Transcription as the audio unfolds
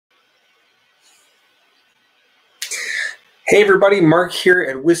Hey everybody, Mark here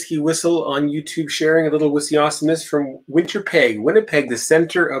at Whiskey Whistle on YouTube, sharing a little whiskey awesomeness from Winnipeg, the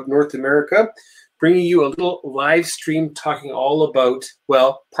center of North America, bringing you a little live stream talking all about,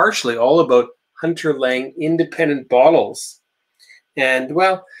 well, partially all about Hunter Laing independent bottles. And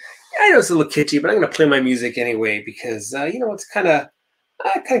well, I know it's a little kitschy, but I'm going to play my music anyway because it's kind of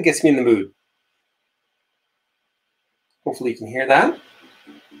gets me in the mood. Hopefully you can hear that.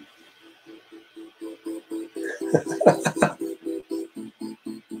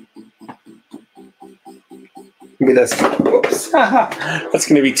 Maybe that's, whoops, that's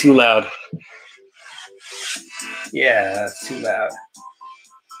going to be too loud. Yeah, that's too loud.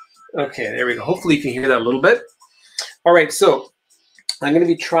 Okay, there we go. Hopefully you can hear that a little bit. All right, so I'm going to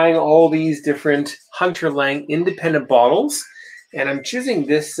be trying all these different Hunter Laing independent bottles, and I'm choosing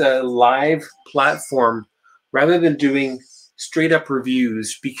this live platform rather than doing straight up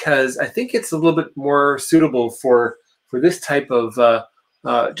reviews because I think it's a little bit more suitable for this type of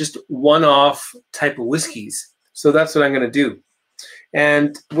just one-off type of whiskeys. So that's what I'm going to do,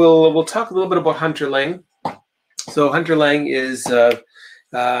 and we'll talk a little bit about Hunter Laing. So Hunter Laing is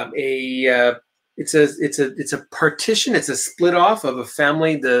it's a partition. It's a split off of a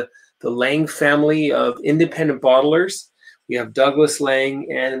family, the Laing family of independent bottlers. We have Douglas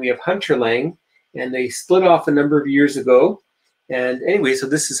Laing and we have Hunter Laing, and they split off a number of years ago. And anyway, so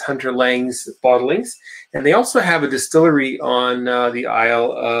this is Hunter Laing's bottlings, and they also have a distillery on the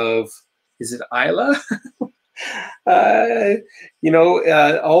Isle of, is it Isla?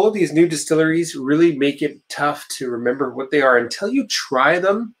 All of these new distilleries really make it tough to remember what they are until you try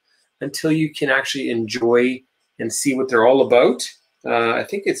them, until you can actually enjoy and see what they're all about. I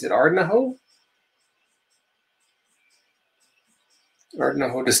think it's at Ardnahoe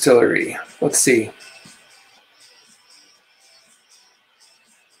Distillery. Let's see.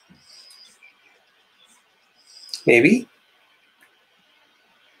 Maybe.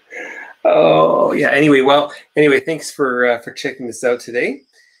 Oh yeah. Anyway, thanks for checking this out today,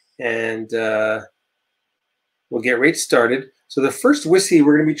 and we'll get right started. So the first whiskey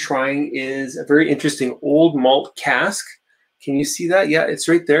we're going to be trying is a very interesting old malt cask. Can you see that? Yeah, it's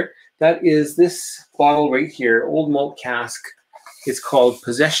right there. That is this bottle right here, old malt cask. It's called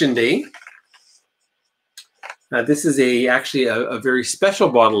Possession Day. This is actually a very special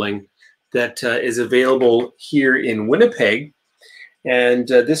bottling that is available here in Winnipeg. And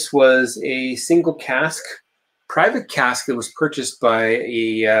this was a single cask, private cask that was purchased by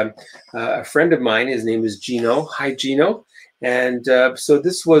a friend of mine. His name is Gino. Hi, Gino. And so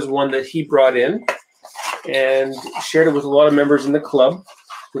this was one that he brought in and shared it with a lot of members in the club,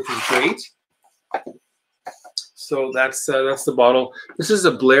 which is great. So that's the bottle. This is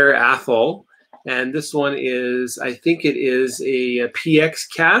a Blair Athol, and this one is, I think it is a PX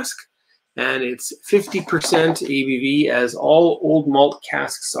cask. And it's 50% ABV, as all old malt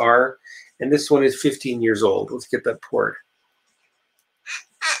casks are. And this one is 15 years old. Let's get that poured.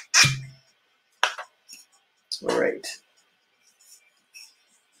 All right.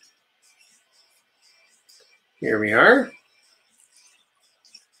 Here we are.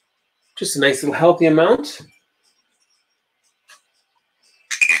 Just a nice little healthy amount.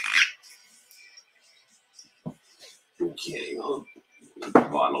 Okay, well,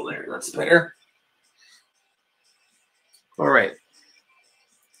 bottle there, that's better. All right.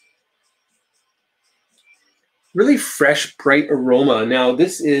 Really fresh, bright aroma. Now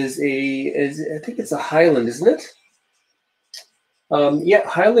this is I think it's a Highland, isn't it? Yeah,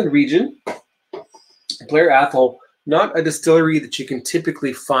 Highland region. Blair Athol, not a distillery that you can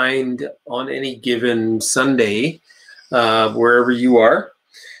typically find on any given Sunday, wherever you are.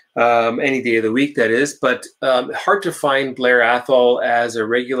 Any day of the week, that is, but hard to find Blair Athol as a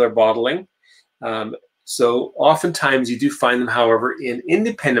regular bottling. So oftentimes you do find them, however, in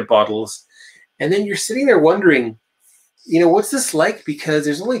independent bottles. And then you're sitting there wondering, what's this like? Because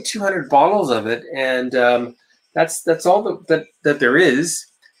there's only 200 bottles of it, and that's all that there is.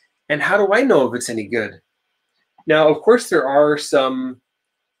 And how do I know if it's any good? Now, of course, there are some,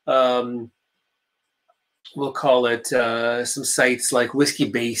 we'll call it some sites like Whiskey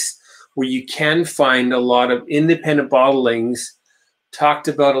Base, where you can find a lot of independent bottlings talked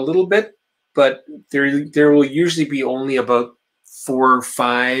about a little bit, but there will usually be only about 4 or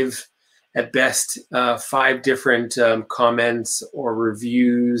 5, at best, 5 different comments or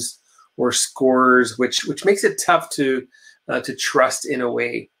reviews or scores, which makes it tough to trust in a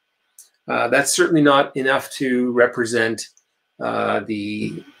way. That's certainly not enough to represent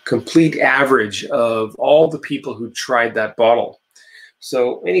the complete average of all the people who tried that bottle.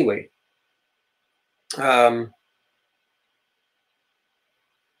 So anyway,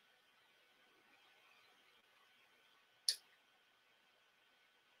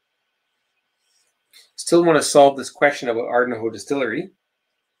 Still want to solve this question about Ardnahoe Distillery.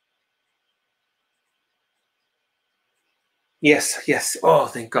 Yes, yes. Oh,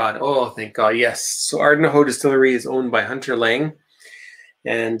 thank God. Oh, thank God. Yes. So Ardnahoe Distillery is owned by Hunter Laing,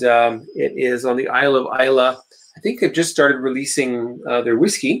 and it is on the Isle of Islay. I think they've just started releasing their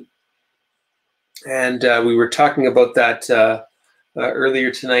whiskey, and we were talking about that earlier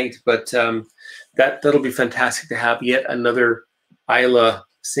tonight. But that'll be fantastic to have yet another Islay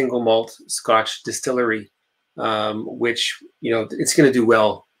single malt Scotch distillery, which, you know, it's going to do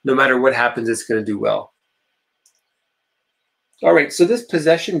well. No matter what happens, it's going to do well. All right, so this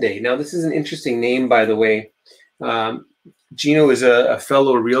Possession Day. Now, this is an interesting name, by the way. Gino is a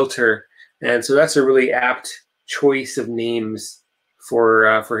fellow realtor, and so that's a really apt choice of names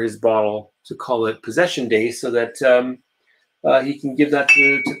for his bottle, to call it Possession Day, so that he can give that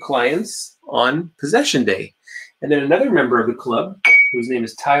to clients on Possession Day. And then another member of the club, whose name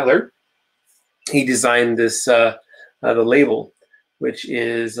is Tyler, he designed this the label, which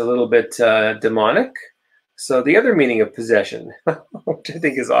is a little bit demonic. So the other meaning of possession, which I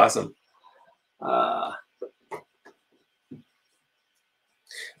think is awesome. All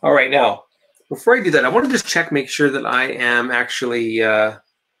right, now, before I do that, I want to just check, make sure that I am actually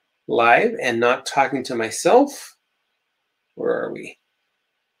live and not talking to myself. Where are we?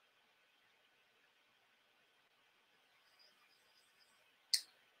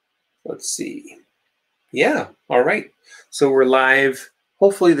 Let's see. Yeah, all right. So we're live.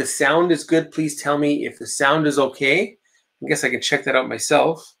 Hopefully the sound is good. Please tell me if the sound is okay. I guess I can check that out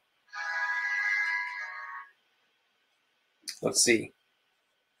myself. Let's see.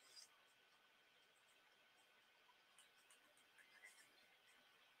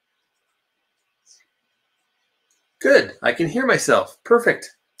 Good. I can hear myself.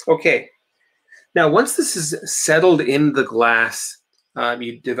 Perfect. Okay. Now, once this is settled in the glass,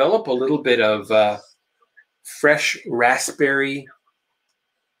 you develop a little bit of fresh raspberry.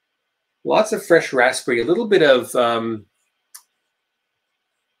 Lots of fresh raspberry, a little bit of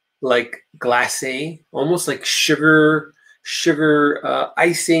like glacé, almost like sugar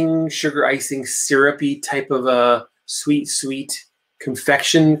icing, syrupy type of a sweet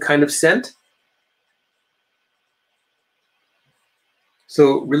confection kind of scent.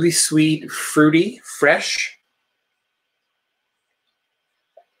 So really sweet, fruity, fresh.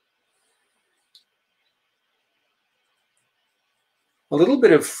 A little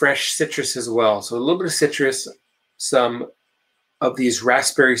bit of fresh citrus as well. So a little bit of citrus, some of these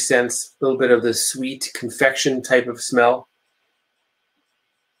raspberry scents, a little bit of the sweet confection type of smell.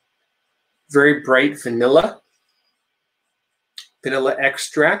 Very bright vanilla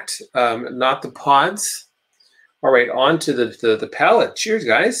extract, not the pods. All right, on to the palate. Cheers,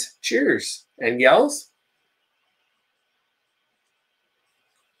 guys. Cheers. And gals.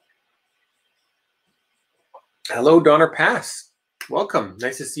 Hello, Donner Pass. Welcome.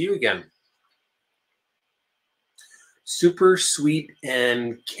 Nice to see you again. Super sweet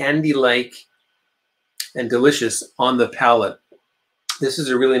and candy-like and delicious on the palate. This is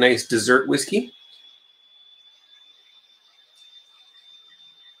a really nice dessert whiskey.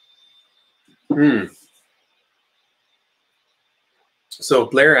 So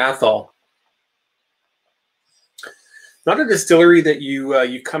Blair Athol, not a distillery that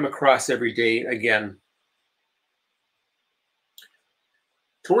you come across every day again.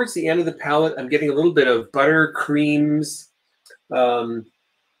 Towards the end of the palate, I'm getting a little bit of butter, creams.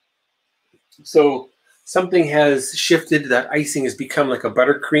 So something has shifted. That icing has become like a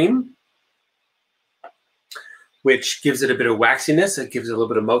buttercream, which gives it a bit of waxiness. It gives it a little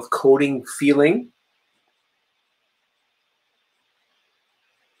bit of mouth coating feeling.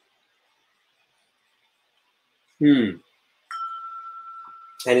 And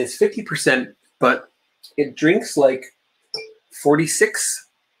it's 50%, but it drinks like 46.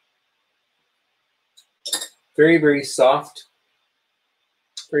 Very, very soft,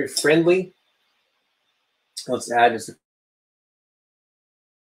 very friendly. Let's add just a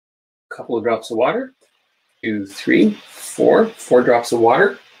couple of drops of water. 2, 3, 4 drops of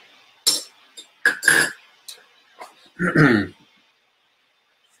water.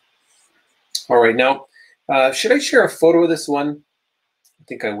 All right, now, should I share a photo of this one? I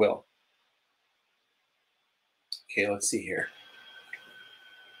think I will. Okay, let's see here.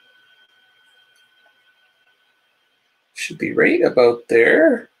 Should be right about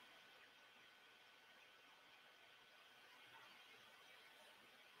there.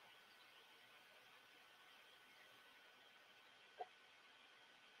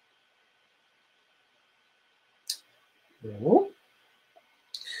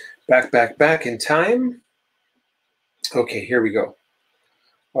 Back in time. Okay, here we go.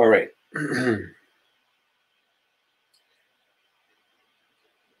 All right.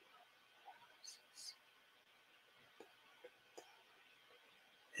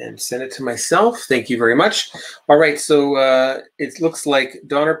 and send it to myself. Thank you very much. All right, so it looks like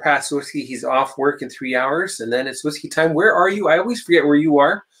Donner passed whiskey. He's off work in 3 hours, and then it's whiskey time. Where are you? I always forget where you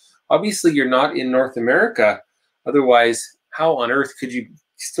are. Obviously, you're not in North America. Otherwise, how on earth could you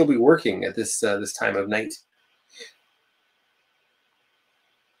still be working at this this time of night?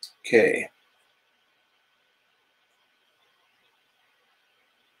 Okay.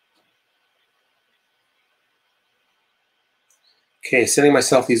 Okay, sending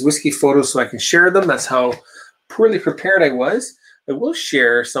myself these whiskey photos so I can share them. That's how poorly prepared I was. I will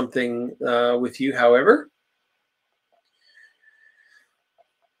share something with you, however.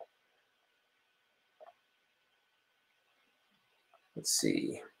 Let's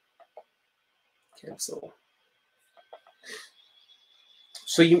see. Cancel.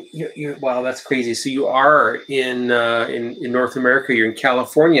 So you wow, that's crazy. So you are in North America. You're in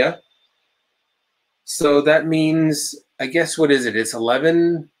California. So that means, I guess, what is it? It's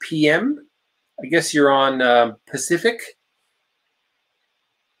 11 p.m. I guess you're on Pacific.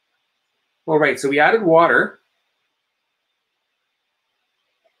 All right. So we added water.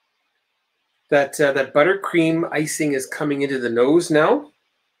 That buttercream icing is coming into the nose now.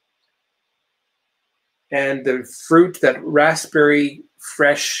 And the fruit, that raspberry,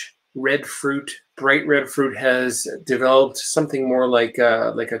 fresh red fruit, bright red fruit, has developed something more like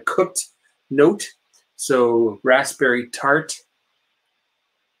a cooked note. So raspberry tart,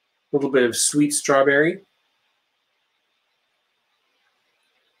 a little bit of sweet strawberry.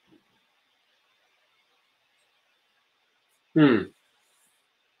 And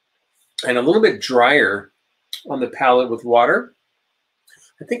a little bit drier on the palate with water.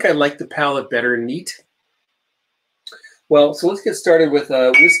 I think I like the palate better neat. Well, so let's get started with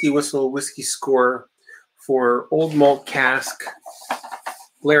a WhiskyWhistle whiskey score for Old Malt Cask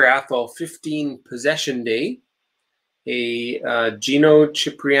Blair Athol 15 Possession Day, a Gino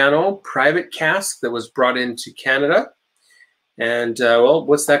Cipriano private cask that was brought into Canada. And, well,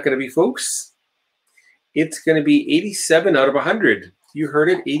 what's that going to be, folks? It's going to be 87 out of 100. You heard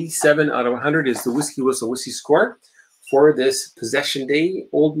it, 87 out of 100 is the WhiskyWhistle whiskey score for this Possession Day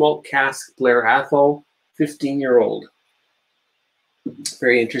Old Malt Cask Blair Athol 15-year-old.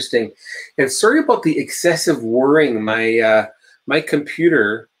 Very interesting. And sorry about the excessive whirring. My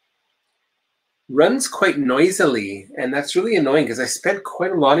computer runs quite noisily, and that's really annoying because I spent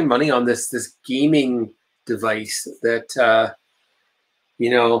quite a lot of money on this gaming device that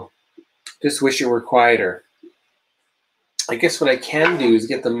just wish it were quieter. I guess what I can do is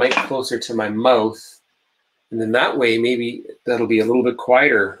get the mic closer to my mouth, and then that way maybe that'll be a little bit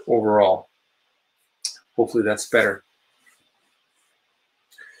quieter overall. Hopefully that's better.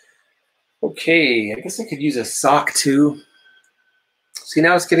 Okay, I guess I could use a sock too. See,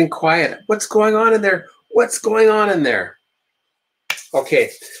 now it's getting quiet. What's going on in there? What's going on in there? Okay,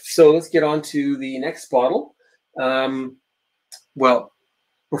 so let's get on to the next bottle. Well,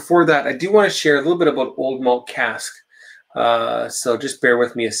 before that, I do want to share a little bit about Old Malt Cask. So just bear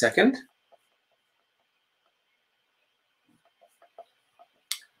with me a second.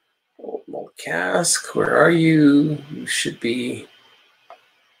 Old Malt Cask, where are you? You should be...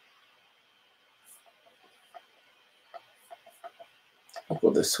 I'll go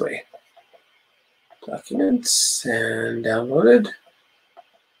this way. Documents and downloaded.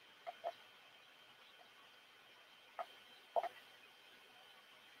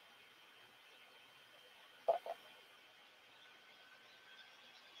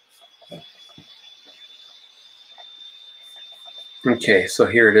 Okay, so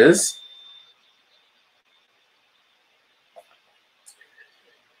here it is.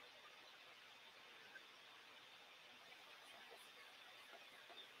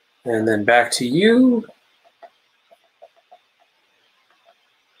 And then back to you.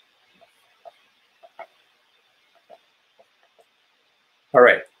 All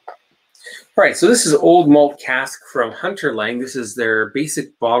right. All right, so this is Old Malt Cask from Hunter Laing. This is their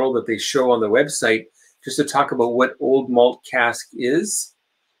basic bottle that they show on the website just to talk about what Old Malt Cask is.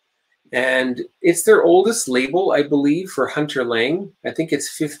 And it's their oldest label, I believe, for Hunter Laing. I think it's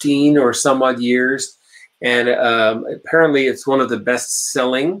 15 or some odd years. And apparently it's one of the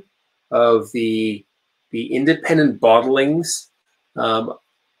best-selling of the independent bottlings out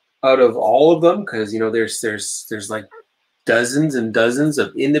of all of them, because there's like dozens and dozens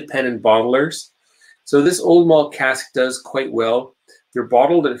of independent bottlers. So this Old Malt Cask does quite well. They're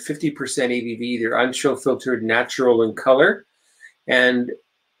bottled at 50% ABV. They're unchill filtered, natural in color. And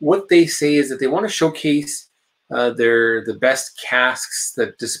what they say is that they want to showcase the best casks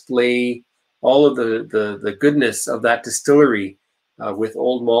that display all of the goodness of that distillery with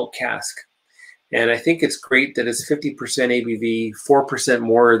Old Malt Cask. And I think it's great that it's 50% ABV, 4%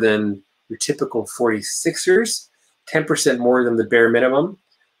 more than your typical 46ers, 10% more than the bare minimum.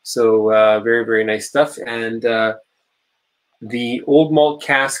 So very, very nice stuff. And the old malt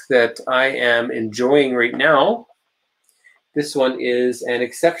cask that I am enjoying right now, this one is an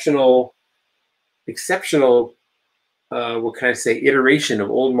exceptional, what can I say, iteration of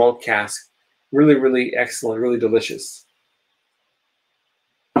old malt cask. Really, really excellent, really delicious.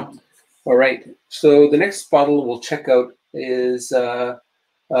 All right, so the next bottle we'll check out is, we're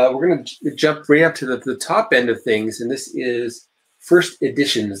going to jump right up to the top end of things, and this is first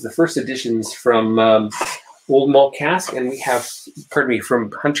editions, the first editions from Old Malt Cask, and we have, pardon me,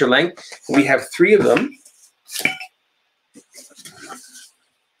 from Hunter Laing. We have 3 of them.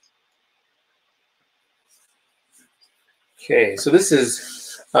 Okay, so this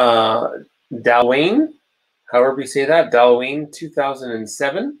is Laing, however you say that, Laing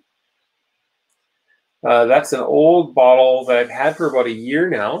 2007. That's an old bottle that I've had for about a year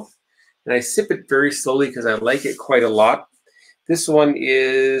now, and I sip it very slowly because I like it quite a lot. This one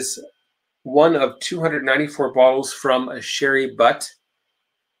is one of 294 bottles from a sherry butt.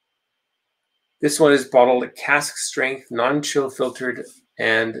 This one is bottled at cask strength, non-chill filtered,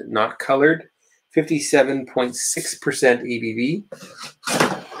 and not colored. 57.6% ABV.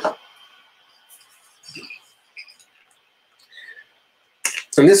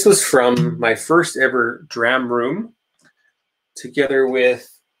 And this was from my first ever dram room, together with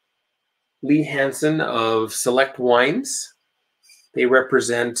Lee Hansen of Select Wines. They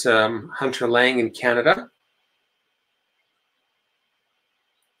represent Hunter Laing in Canada.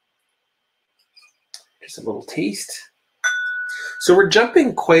 Just a little taste. So we're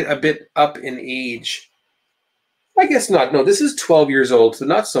jumping quite a bit up in age. I guess not. No, this is 12 years old, so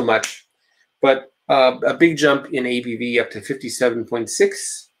not so much. But a big jump in ABV up to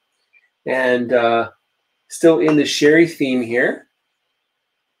 57.6. And still in the sherry theme here.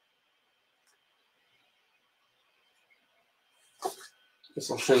 This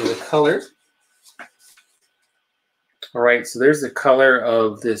will show you the color. All right, so there's the color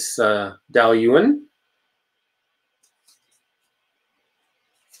of this Dalyuan.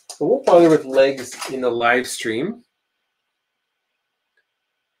 I won't bother with legs in the live stream.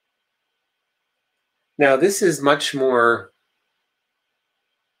 Now this is much more,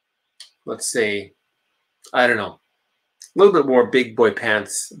 let's say, I don't know, a little bit more big boy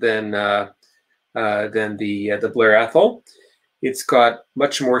pants than the Blair Athol. It's got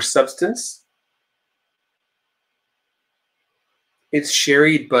much more substance. It's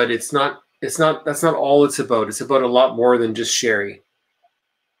sherried, but that's not all it's about. It's about a lot more than just sherry.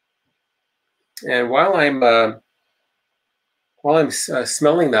 And while I'm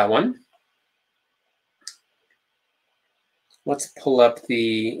smelling that one, let's pull up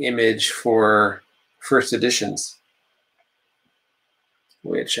the image for first editions,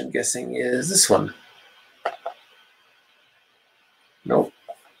 which I'm guessing is this one. Nope.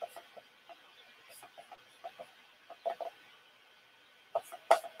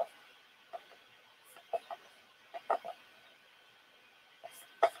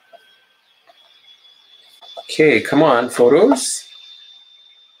 Okay, come on, photos.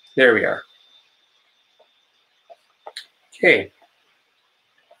 There we are. Okay.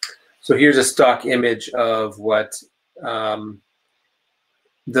 So here's a stock image of what the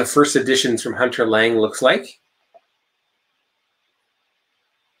first editions from Hunter Laing looks like.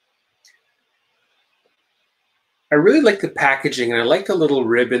 I really like the packaging, and I like the little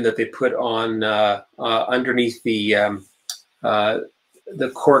ribbon that they put on underneath the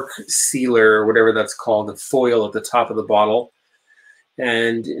cork sealer, or whatever that's called, the foil at the top of the bottle.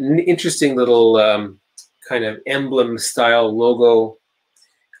 And an interesting little kind of emblem style logo.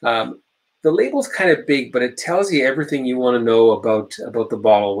 The label's kind of big, but it tells you everything you want to know about the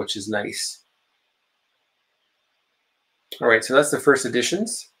bottle, which is nice. All right, so that's the first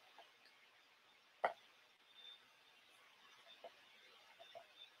editions.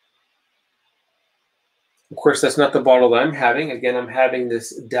 Of course, that's not the bottle that I'm having. Again, I'm having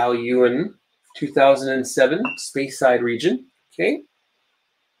this Dalyuan 2007 Speyside region. Okay.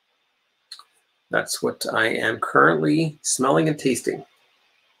 That's what I am currently smelling and tasting.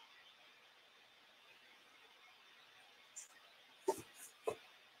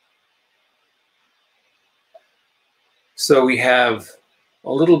 So we have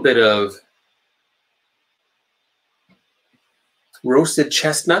a little bit of roasted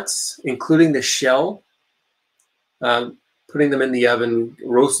chestnuts, including the shell. Putting them in the oven,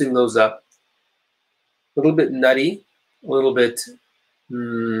 roasting those up. A little bit nutty, a little bit,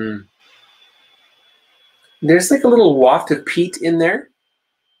 there's like a little waft of peat in there.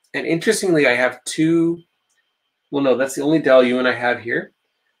 And interestingly, I have two, well, no, that's the only Dalyun I have here,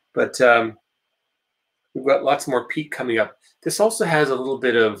 but we've got lots more peat coming up. This also has a little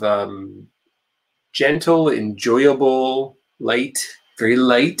bit of gentle, enjoyable, light, very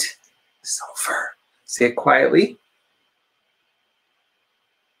light sulfur. Say it quietly.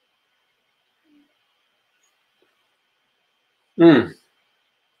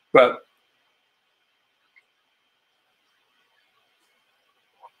 But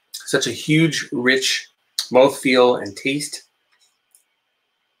such a huge, rich mouthfeel and taste.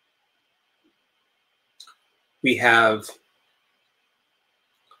 We have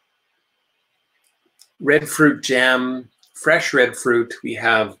red fruit jam, fresh red fruit. We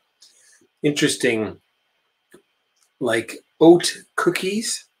have interesting, like oat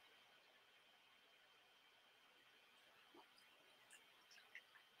cookies.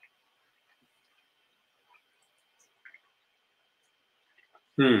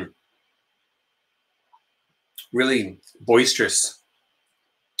 Really boisterous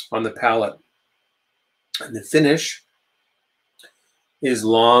on the palate. And the finish is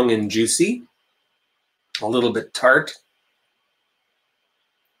long and juicy, a little bit tart.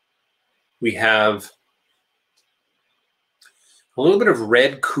 We have a little bit of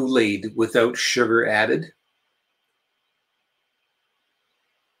red Kool-Aid without sugar added.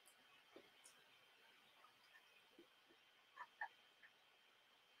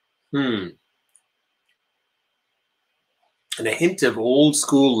 And a hint of old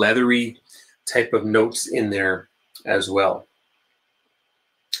school leathery type of notes in there as well.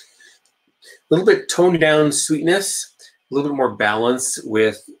 A little bit toned down sweetness, a little bit more balance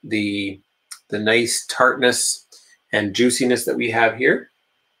with the nice tartness and juiciness that we have here.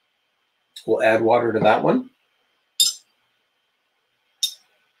 We'll add water to that one.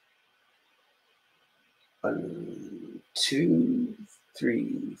 1, 2,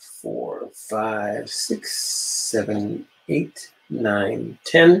 3, 4, 5, 6, 7, 8, 9,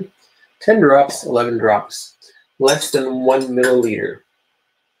 10. 10 drops, 11 drops. Less than 1 milliliter.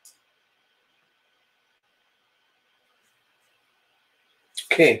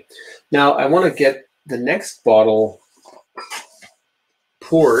 Okay, now I want to get the next bottle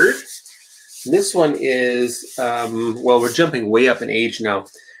poured. This one is, well, we're jumping way up in age now.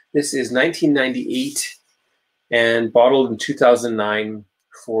 This is 1998 and bottled in 2009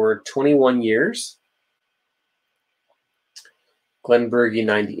 for 21 years. Glenbergie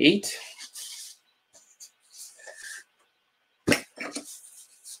 98.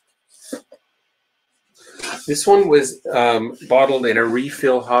 This one was bottled in a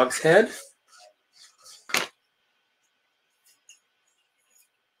refill hogshead.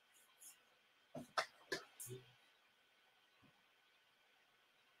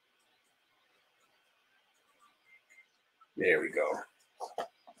 There we go.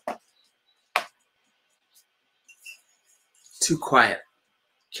 Too quiet.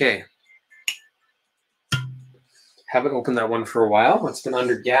 Okay. Haven't opened that one for a while. It's been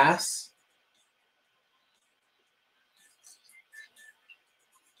under gas.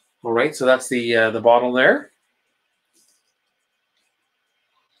 All right, so that's the bottle there.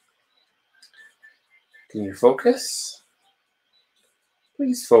 Can you focus?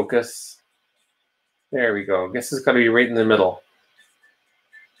 Please focus. There we go. I guess it's got to be right in the middle.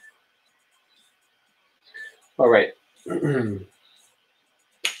 All right.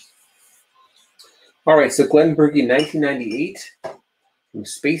 All right, so Glenbergie 1998 from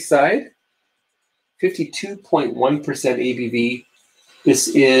Speyside, 52.1% ABV. This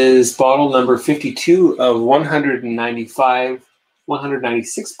is bottle number 52 of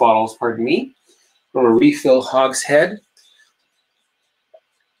 196 bottles, pardon me, from a refill hogshead.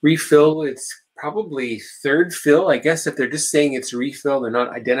 Refill, it's probably third fill. I guess if they're just saying it's refill, they're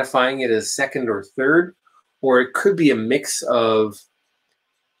not identifying it as second or third, or it could be a mix of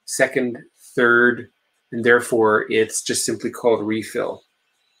second, third, and therefore it's just simply called refill.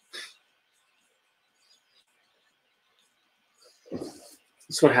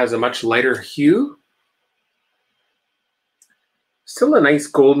 This one has a much lighter hue. Still a nice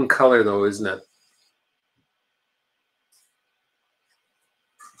golden color though, isn't it?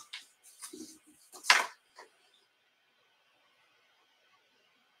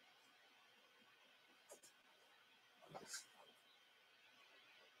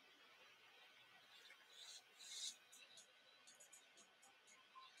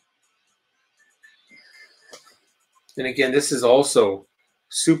 And again, this is also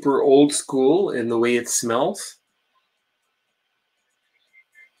super old school in the way it smells.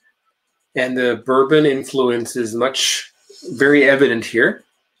 And the bourbon influence is very evident here.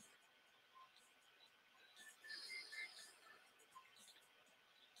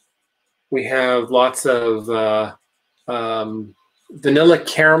 We have lots of vanilla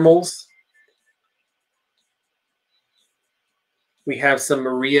caramels. We have some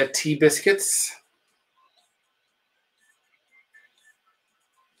Maria tea biscuits.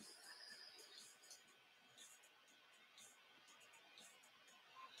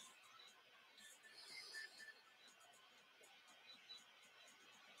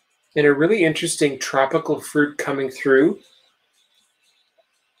 And a really interesting tropical fruit coming through,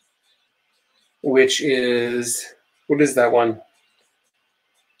 which is, what is that one?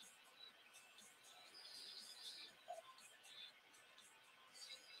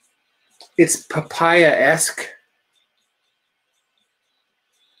 It's papaya-esque,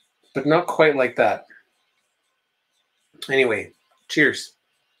 but not quite like that. Anyway, cheers.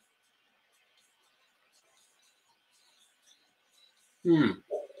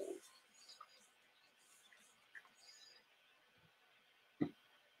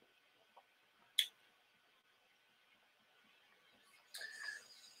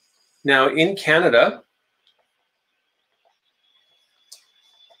 Now in Canada,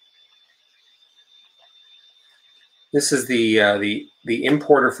 this is the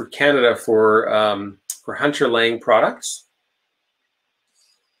importer for Canada for Hunter Laing products,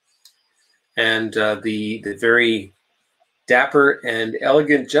 and the very dapper and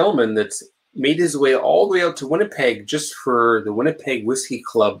elegant gentleman that's made his way all the way out to Winnipeg just for the Winnipeg Whiskey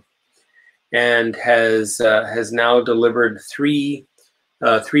Club, and has now delivered three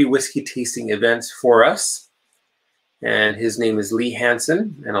whiskey tasting events for us. And his name is Lee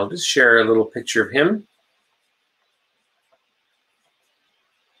Hansen, and I'll just share a little picture of him.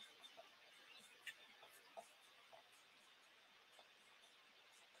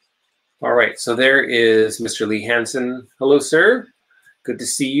 All right, so there is Mr. Lee Hansen. Hello, sir. Good to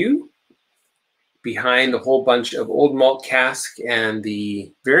see you. Behind a whole bunch of old malt cask and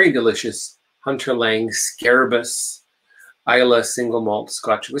the very delicious Hunter Laing Scarabus Isla single malt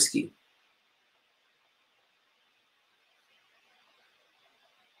Scotch whiskey.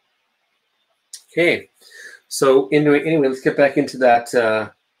 Okay, so anyway, let's get back into that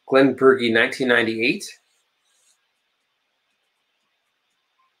Glenbergie 1998.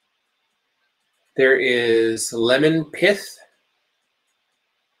 There is lemon pith.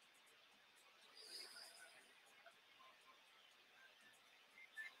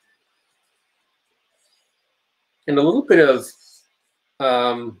 And a little bit of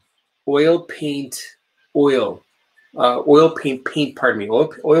oil paint, pardon me,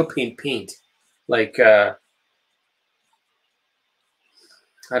 oil paint, like, I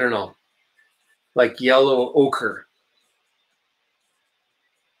don't know, like yellow ochre.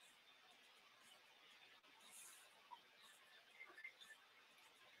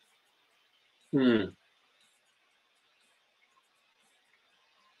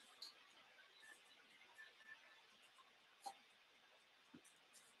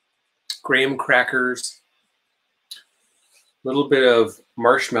 Graham crackers, a little bit of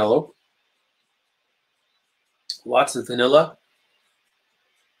marshmallow, lots of vanilla,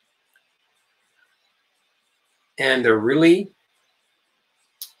 and a really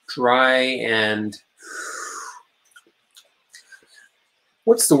dry and,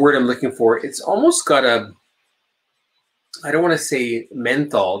 what's the word I'm looking for? It's almost got a, I don't want to say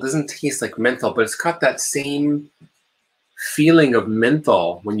menthol. It doesn't taste like menthol, but it's got that same feeling of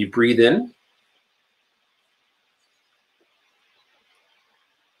menthol when you breathe in.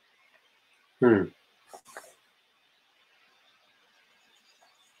 I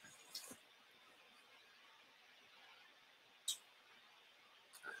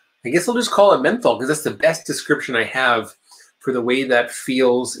guess I'll just call it menthol because that's the best description I have for the way that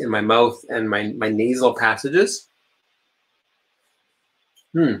feels in my mouth and my nasal passages.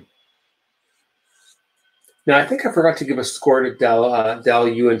 Now, I think I forgot to give a score to Dal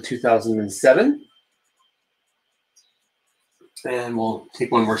Ewan 2007. And we'll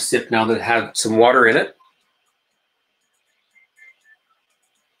take one more sip now that it had some water in it.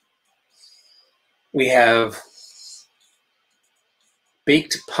 We have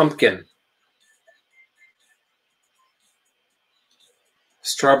baked pumpkin,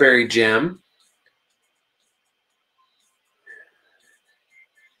 strawberry jam,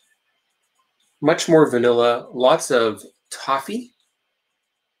 much more vanilla, lots of toffee,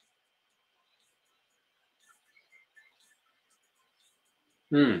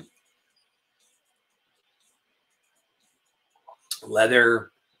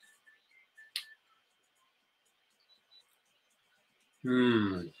 leather,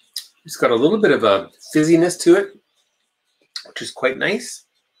 it's got a little bit of a fizziness to it, which is quite nice.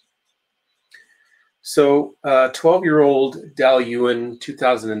 So 12-year-old Dal Ewan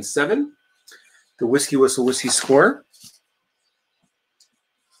 2007. the WhiskyWhistle whiskey score.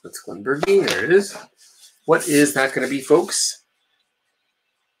 That's Glenburgie. There it is. What is that going to be, folks?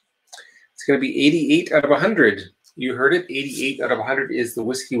 It's going to be 88 out of 100. You heard it. 88 out of 100 is the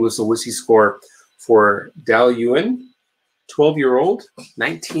WhiskyWhistle whiskey score for Dal Ewan, 12-year-old,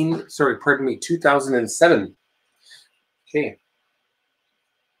 2007. Okay.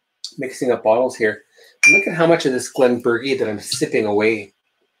 Mixing up bottles here. Look at how much of this Glenburgie that I'm sipping away.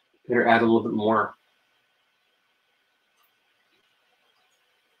 Better add a little bit more.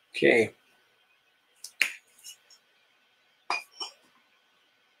 Okay.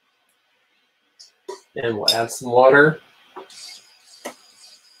 And we'll add some water.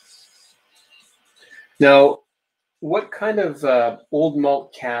 Now, what kind of old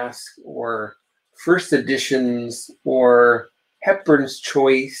malt cask or first editions or Hepburn's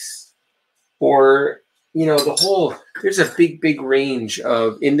Choice or, you know, the whole, there's a big range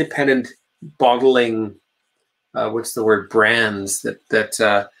of independent bottling, what's the word, brands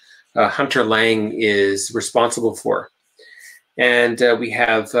that Hunter Laing is responsible for. And we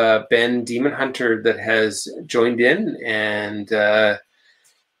have Ben Demon Hunter that has joined in, and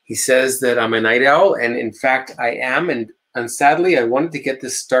he says that I'm a night owl, and in fact I am. And sadly, I wanted to get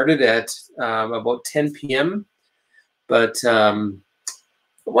this started at about 10 p.m., but I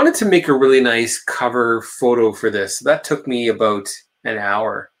wanted to make a really nice cover photo for this. That took me about an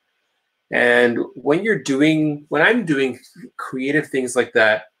hour. And when I'm doing creative things like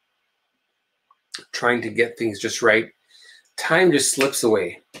that, trying to get things just right, time just slips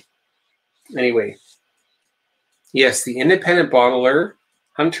away. Anyway, yes, the independent bottler,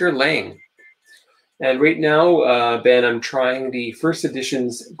 Hunter Laing. And right now, Ben, I'm trying the first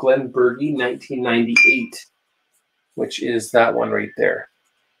edition's Glenburgie 1998, which is that one right there.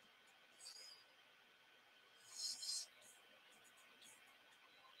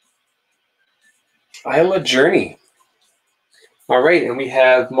 Isla Journey. All right, and we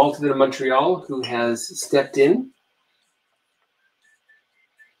have Malted in Montreal who has stepped in.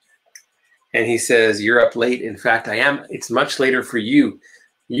 And he says, you're up late. In fact, I am. It's much later for you.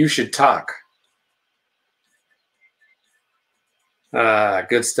 You should talk.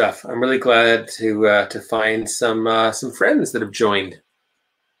 Good stuff. I'm really glad to find some friends that have joined.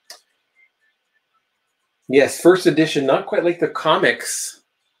 Yes, first edition, not quite like the comics.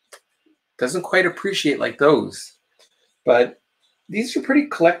 Doesn't quite appreciate like those. But these are pretty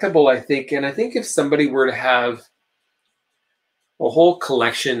collectible, I think. And I think if somebody were to have a whole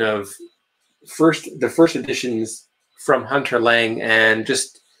collection of the first editions from Hunter Laing and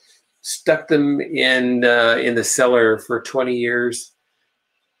just stuck them in the cellar for 20 years,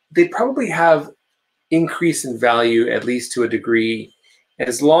 they'd probably have increase in value, at least to a degree,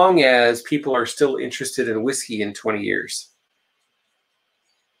 as long as people are still interested in whiskey in 20 years.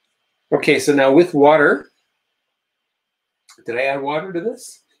 Okay, so now with water, did I add water to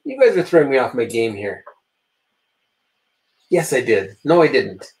this? You guys are throwing me off my game here. Yes, I did. No, I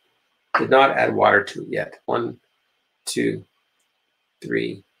didn't. Did not add water to it yet. 1, 2,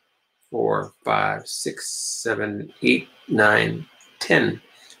 3, 4, 5, 6, 7, 8, 9, 10.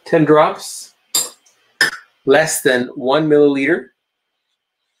 10 drops, less than 1 milliliter.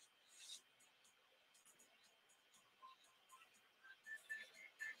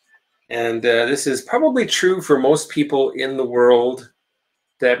 And this is probably true for most people in the world,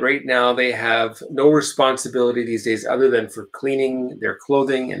 that right now they have no responsibility these days other than for cleaning their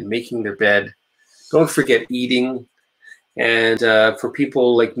clothing and making their bed. Don't forget eating. And for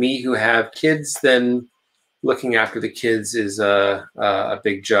people like me who have kids, then looking after the kids is a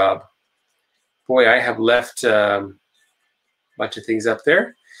big job. Boy, I have left a bunch of things up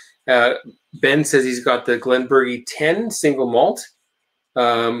there. Ben says he's got the Glenburgie 10 single malt.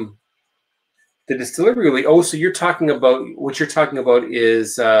 The distillery really, oh, so you're talking about, what you're talking about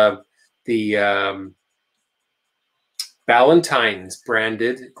is the Ballantyne's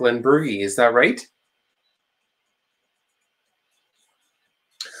branded Glenburgie. Is that right?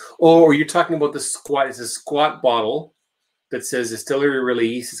 Oh, or you're talking about the squat. It's a squat bottle that says distillery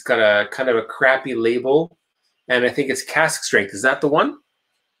release. It's got a kind of a crappy label, and I think it's cask strength. Is that the one?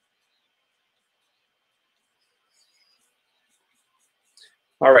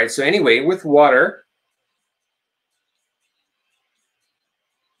 All right, so anyway, with water,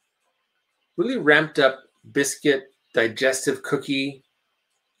 really ramped up biscuit, digestive cookie,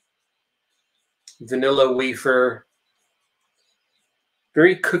 vanilla wafer,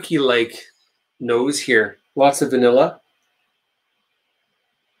 very cookie-like nose here. Lots of vanilla.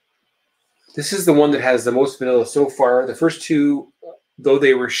 This is the one that has the most vanilla so far. The first two, though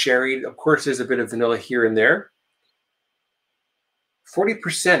they were sherried, of course there's a bit of vanilla here and there.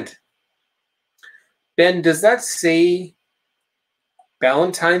 40%. Ben, does that say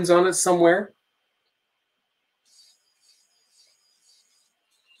Valentine's on it somewhere?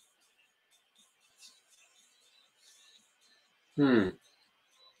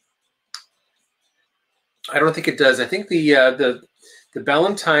 I don't think it does. I think the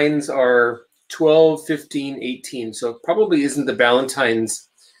Valentines are 12, 15, 18. So it probably isn't the Valentine's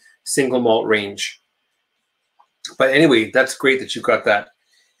single malt range. But anyway, that's great that you got that.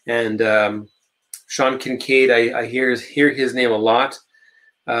 And Sean Kincaid, I hear his name a lot.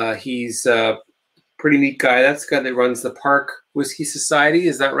 He's a pretty neat guy. That's the guy that runs the Park Whisky Society.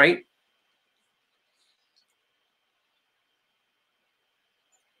 Is that right?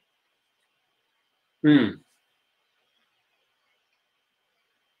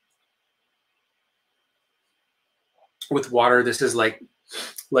 With water, this is like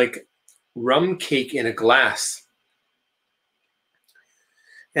rum cake in a glass.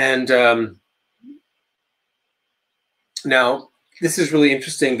 And now this is really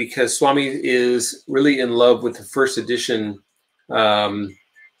interesting because Swami is really in love with the first edition whiskeys,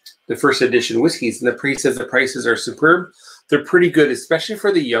 and he says the prices are superb. They're pretty good, especially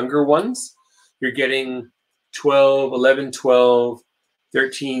for the younger ones. You're getting 11, 12,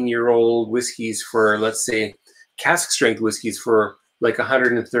 13-year-old whiskeys for, let's say, cask strength whiskeys for like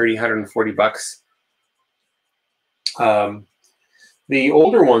 130, 140 bucks. The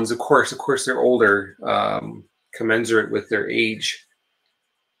older ones, of course, they're older, commensurate with their age.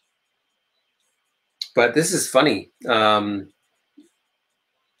 But this is funny. Swami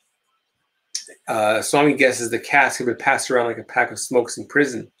guesses the cask have been passed around like a pack of smokes in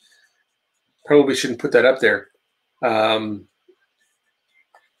prison. Probably shouldn't put that up there.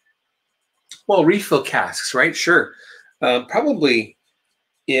 Well, refill casks, right? Sure. Probably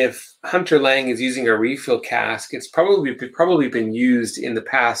if Hunter Laing is using a refill cask, it's probably been used in the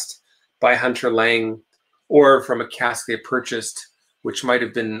past by Hunter Laing or from a cask they purchased, which might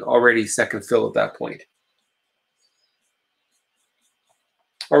have been already second fill at that point.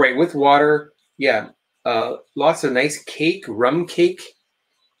 All right, with water, yeah, lots of nice cake, rum cake.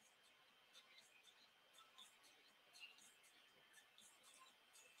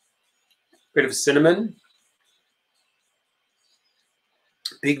 Bit of cinnamon.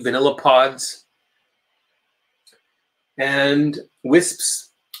 Big vanilla pods. And wisps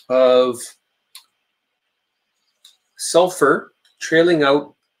of sulfur trailing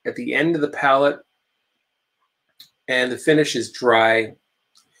out at the end of the palate. And the finish is dry.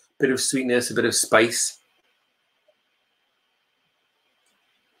 Bit of sweetness, a bit of spice.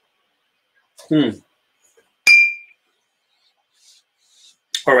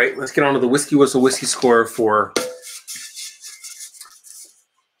 All right, let's get on to the WhiskyWhistle whiskey score for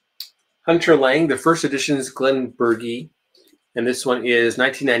Hunter Laing. The first edition is Glenburgie, and this one is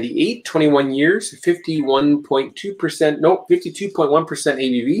 1998, 21 years, 51.2%, nope, 52.1%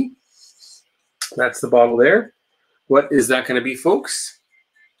 ABV. That's the bottle there. What is that going to be, folks?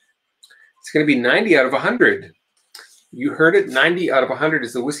 It's going to be 90 out of 100. You heard it, 90 out of 100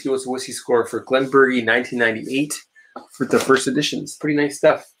 is the WhiskyWhistle whiskey score for Glenburgie 1998 for the first editions. Pretty nice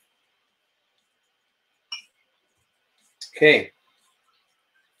stuff. Okay.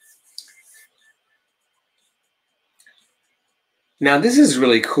 Now this is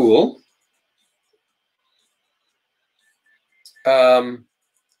really cool.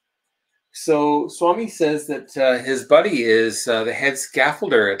 So Swami says that his buddy is the head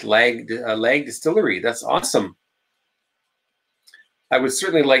scaffolder at Laing Distillery. That's awesome. I would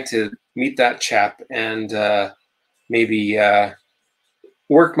certainly like to meet that chap and maybe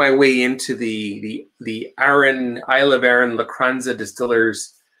work my way into the Isle of Arran La Cranza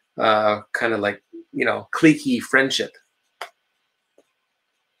distillers kind of like, you know, cliquey friendship.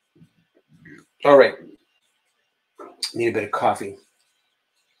 All right. Need a bit of coffee.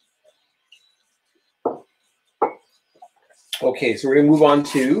 Okay, so we're going to move on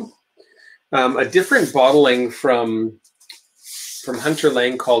to a different bottling from Hunter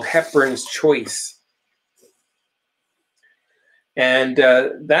Laing called Hepburn's Choice. And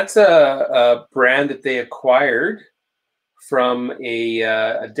that's a brand that they acquired from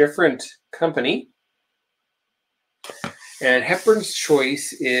a different company. And Hepburn's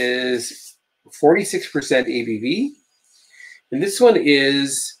Choice is 46% ABV. And this one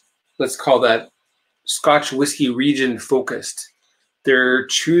is, let's call that Scotch whiskey region focused. They're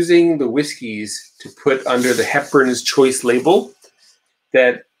choosing the whiskeys to put under the Hepburn's Choice label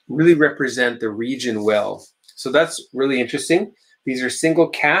that really represent the region well. So that's really interesting. These are single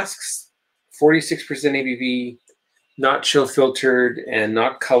casks, 46% ABV, not chill filtered and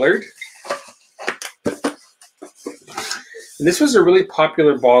not colored. And this was a really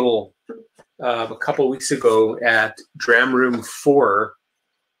popular bottle a couple weeks ago at Dram Room 4,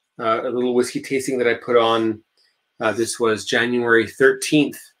 a little whiskey tasting that I put on. This was January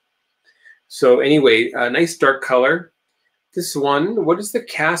 13th. So anyway, a nice dark color. This one, what is the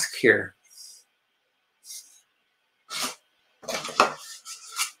cask here?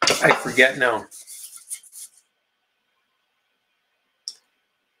 I forget now.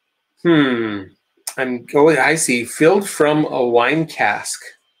 I'm going, I see, filled from a wine cask.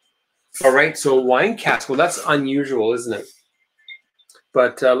 All right, so wine cask, well, that's unusual, isn't it?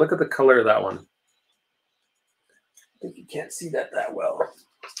 But look at the color of that one. I think you can't see that well.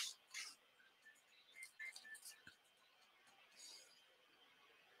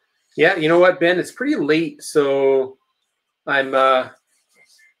 Yeah, you know what, Ben? It's pretty late, so I'm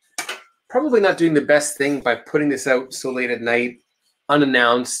probably not doing the best thing by putting this out so late at night,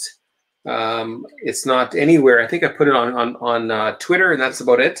 unannounced. It's not anywhere. I think I put it on Twitter, and that's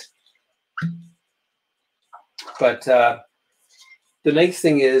about it. But the nice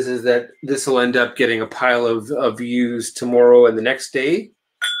thing is that this will end up getting a pile of views tomorrow and the next day,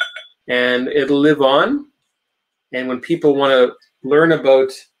 and it'll live on. And when people want to learn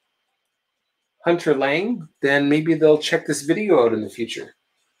about Hunter Laing, then maybe they'll check this video out in the future.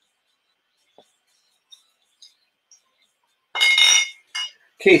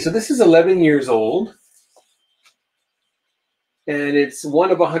 Okay, so this is 11 years old, and it's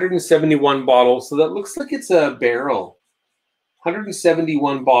one of 171 bottles, so that looks like it's a barrel.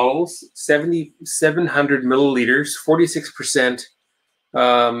 171 bottles, 700 milliliters, 46%.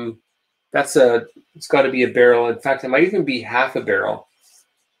 It's got to be a barrel. In fact, it might even be half a barrel.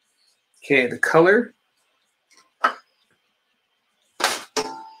 Okay, the color.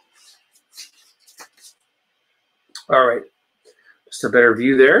 All right, just a better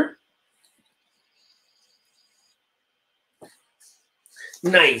view there.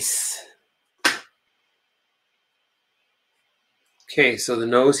 Nice. Okay, so the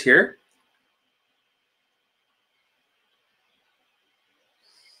nose here.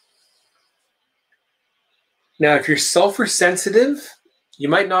 Now, if you're sulfur sensitive, you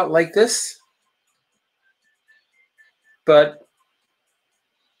might not like this, but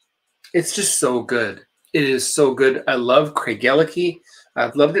it's just so good. It is so good. I love Craigellachie.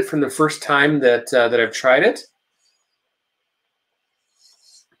 I've loved it from the first time that I've tried it.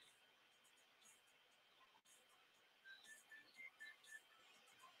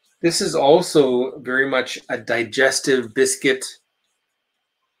 This is also very much a digestive biscuit,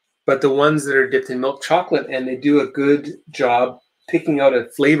 but the ones that are dipped in milk chocolate, and they do a good job picking out a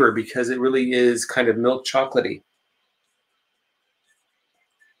flavor because it really is kind of milk chocolatey.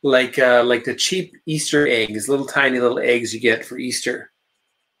 Like the cheap Easter eggs, little tiny little eggs you get for Easter.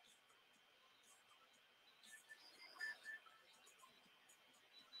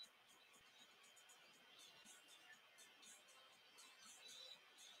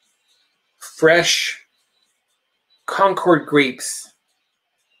 Fresh Concord grapes.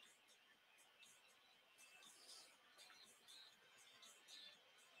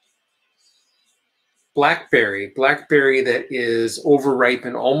 Blackberry that is overripe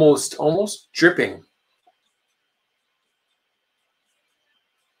and almost dripping.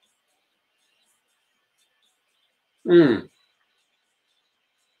 And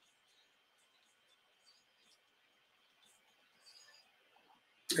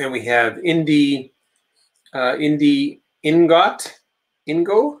we have Ingo. Ingot. I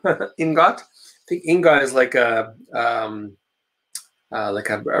think ingot is like a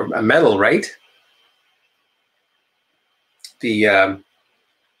metal, right? The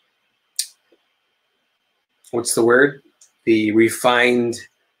what's the word? The refined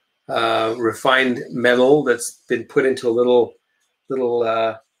metal that's been put into a little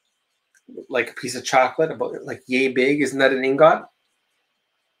like a piece of chocolate, about like yay big. Isn't that an ingot?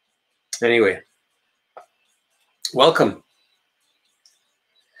 Anyway, welcome.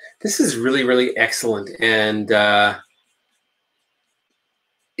 This is really, really excellent, and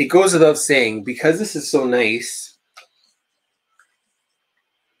it goes without saying, because this is so nice.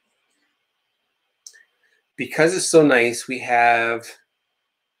 Because it's so nice, we have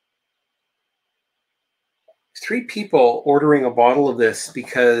 3 people ordering a bottle of this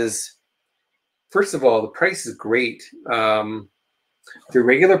because, first of all, the price is great. The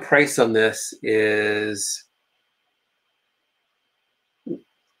regular price on this is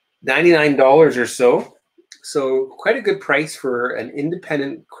 $99 or so. So quite a good price for an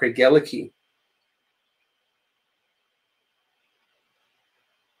independent Craigellachie.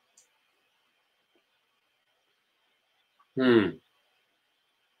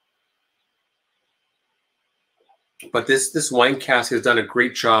 But this wine cask has done a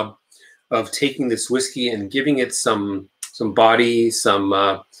great job taking this whiskey and giving it some body,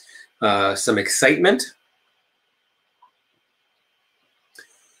 some excitement.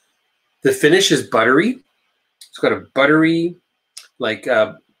 The finish is buttery. It's got a buttery, like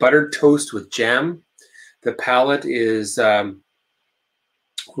buttered toast with jam. The palate is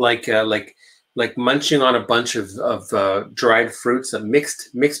like munching on a bunch of dried fruits,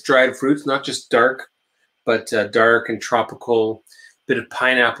 mixed dried fruits, not just dark, but dark and tropical. Bit of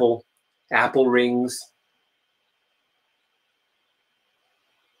pineapple, apple rings.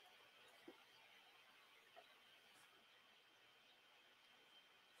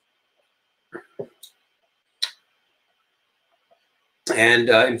 And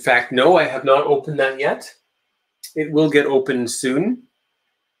in fact, no, I have not opened that yet. It will get opened soon.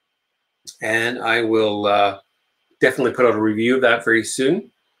 And I will definitely put out a review of that very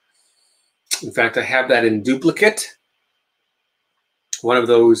soon. In fact, I have that in duplicate. One of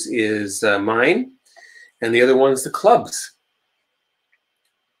those is mine, and the other one is the club's.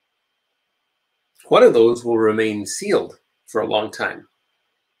 One of those will remain sealed for a long time.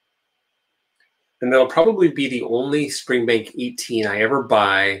 And that'll probably be the only Springbank 18 I ever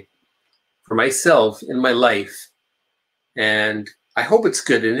buy for myself in my life. And I hope it's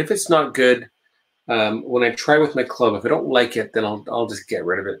good. And if it's not good, when I try with my club, if I don't like it, then I'll just get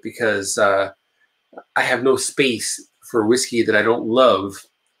rid of it, because I have no space for whiskey that I don't love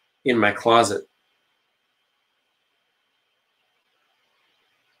in my closet.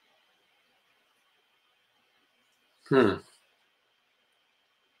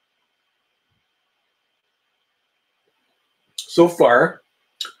 So far,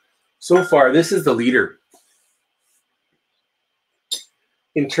 this is the leader.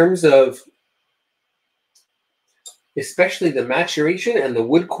 In terms of especially the maturation and the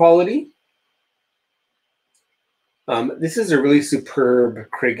wood quality, this is a really superb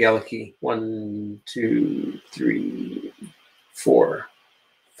Craigellachie. 1, 2, 3, 4,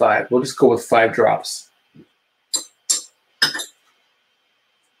 5. We'll just go with 5 drops.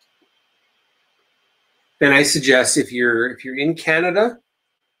 And I suggest if you're in Canada,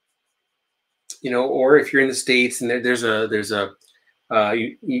 or if you're in the States, and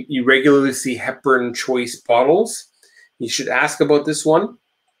you regularly see Hepburn Choice bottles, you should ask about this one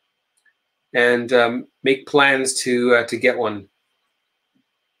and make plans to get one.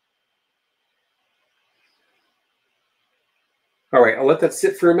 All right, I'll let that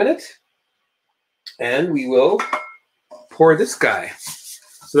sit for a minute, and we will pour this guy.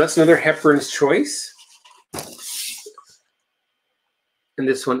 So that's another Hepburn's Choice. And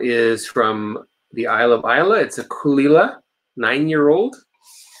this one is from the Isle of Islay. It's a Kulila, 9-year-old.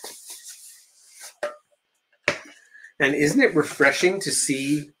 And isn't it refreshing to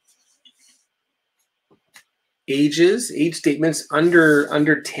see age statements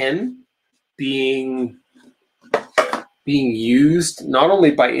under 10 being used not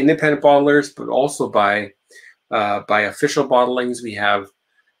only by independent bottlers but also by official bottlings? We have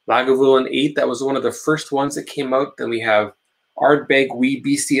Lagavulin 8. That was one of the first ones that came out. Then we have Ardbeg Wee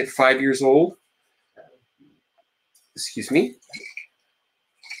BC at 5 years old. Excuse me.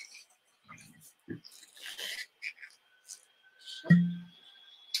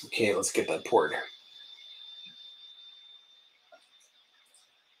 Okay, let's get that poured.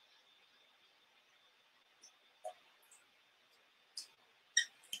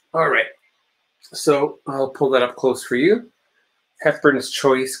 All right, so I'll pull that up close for you. Hepburn's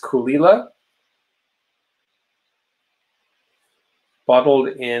Choice Kulila, bottled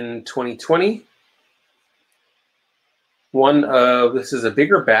in 2020. This is a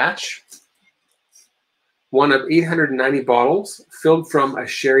bigger batch. One of 890 bottles filled from a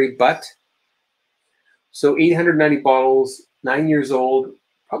sherry butt. So 890 bottles, 9 years old,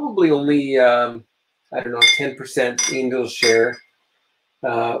 probably only, 10% Angel's share,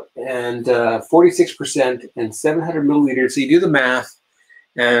 and 46% and 700 milliliters. So you do the math,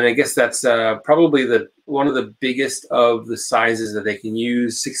 and I guess that's probably one of the biggest of the sizes that they can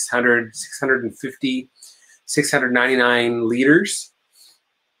use, 600, 650, 699 liters.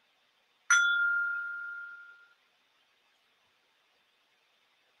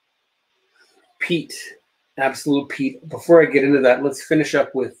 Peat, absolute peat. Before I get into that, let's finish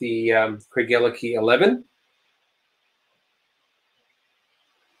up with the Craigellachie 11.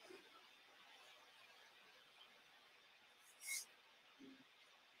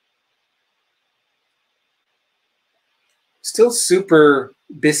 Still super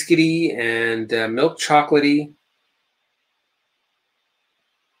biscuity and milk chocolatey.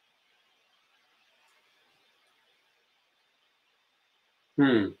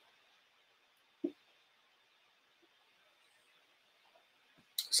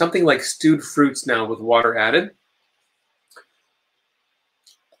 something like stewed fruits now with water added.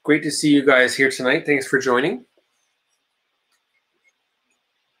 Great to see you guys here tonight. Thanks for joining.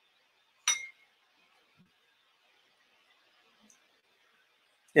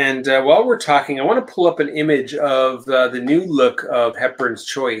 And while we're talking, I want to pull up an image of the new look of Hepburn's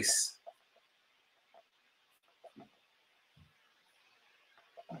Choice.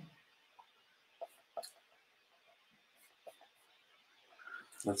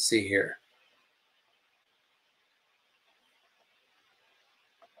 Let's see here.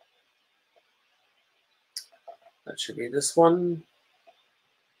 That should be this one.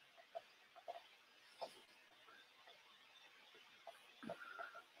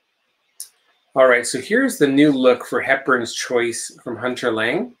 All right, so here's the new look for Hepburn's Choice from Hunter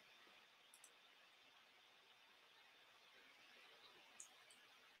Laing.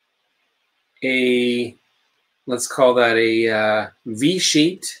 Let's call that a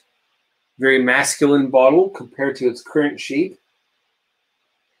V-shaped, very masculine bottle compared to its current shape.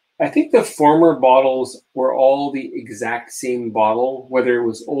 I think the former bottles were all the exact same bottle, whether it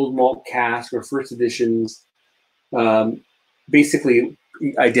was old malt cask or first editions, basically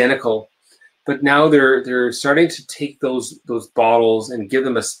identical. But now they're starting to take those bottles and give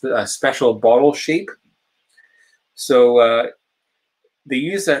them a special bottle shape. So they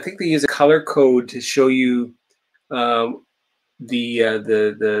use, I think they use a color code to show you the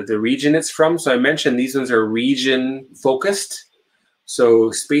region it's from. So I mentioned these ones are region focused.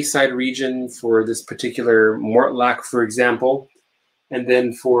 So Speyside region for this particular Mortlach, for example, and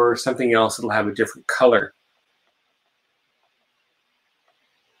then for something else, it'll have a different color.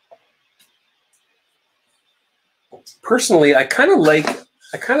 Personally, I kind of like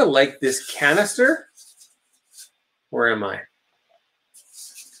this canister. Where am I?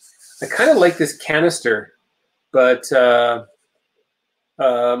 I kind of like this canister, but the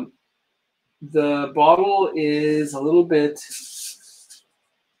bottle is a little bit,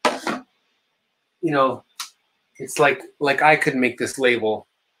 you know, it's like I could make this label.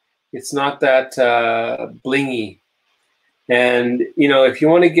 It's not that blingy. And, you know, if you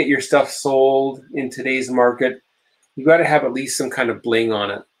want to get your stuff sold in today's market, you got to have at least some kind of bling on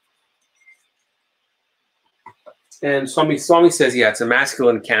it. And Swami says, yeah, it's a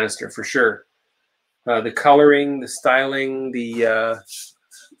masculine canister for sure. The coloring, the styling, the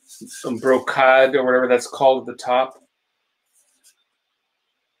brocade or whatever that's called at the top.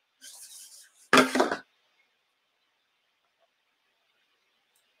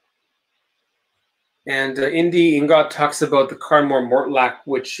 And Indy Ingot talks about the Carnmore Mortlach,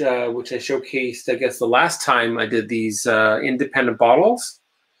 which I showcased, I guess, the last time I did these independent bottles.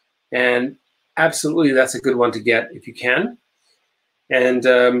 And absolutely, that's a good one to get if you can. And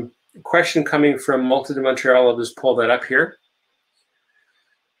a question coming from Malta de Montreal, I'll just pull that up here.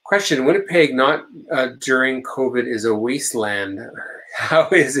 Question, Winnipeg not during COVID is a wasteland. How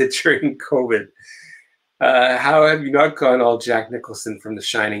is it during COVID? How have you not gone all Jack Nicholson from The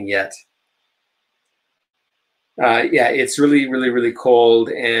Shining yet? Yeah, it's really, really, really cold.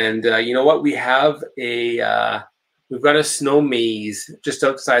 And you know what? We have we've got a snow maze just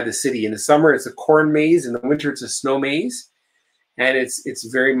outside the city. In the summer, it's a corn maze. In the winter, it's a snow maze. And it's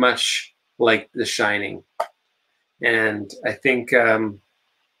very much like The Shining. And I think, I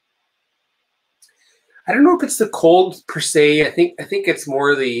don't know if it's the cold per se. I think it's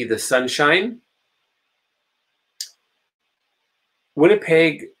more the sunshine.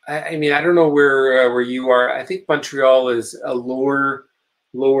 Winnipeg, I mean, I don't know where you are. I think Montreal is a lower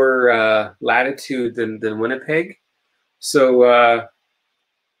latitude than Winnipeg. So,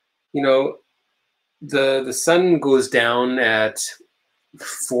 you know, the sun goes down at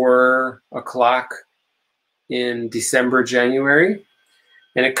 4 o'clock in December, January,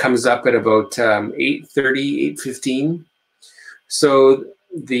 and it comes up at about 8:30, 8:15. So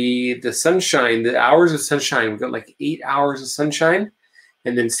the sunshine, the hours of sunshine, we've got like 8 hours of sunshine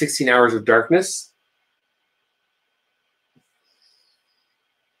and then 16 hours of darkness.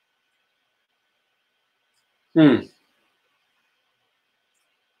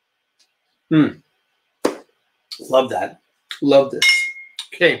 Love that. Love this.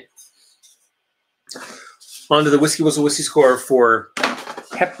 Okay. On to the WhiskyWhistle whiskey score for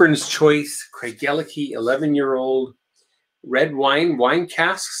Hepburn's Choice Craigellachie 11-year-old red wine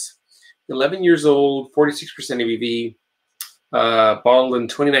casks, 11 years old, 46% ABV, bottled in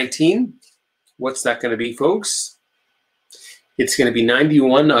 2019. What's that going to be, folks? It's going to be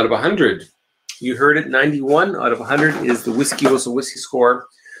 91 out of 100. You heard it, 91 out of 100 is the WhiskyWhistle whiskey score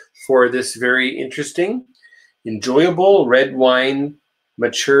for this very interesting, enjoyable red wine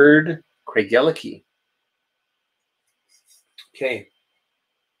matured Craigellachie. Okay.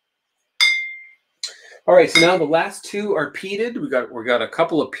 All right, so now the last two are peated. We got a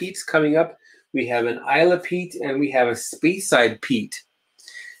couple of peats coming up. We have an Isla peat and we have a Speyside peat.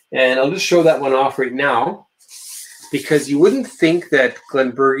 And I'll just show that one off right now, because you wouldn't think that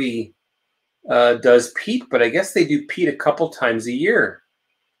Glenbergie does peat, but I guess they do peat a couple times a year.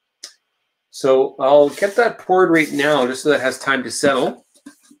 So I'll get that poured right now just so that it has time to settle.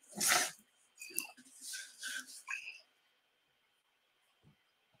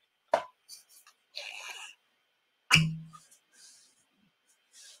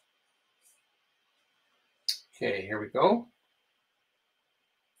 Okay, here we go.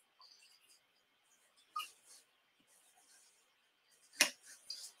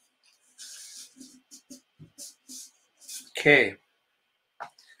 Okay.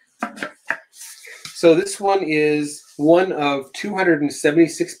 So this one is one of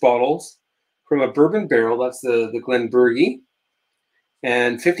 276 bottles from a bourbon barrel. That's the Glenbergie.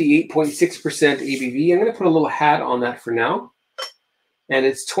 And 58.6% ABV. I'm going to put a little hat on that for now. And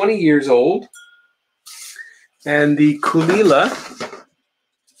it's 20 years old. And the Kulila,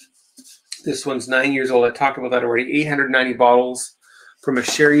 this one's 9 years old. I talked about that already. 890 bottles from a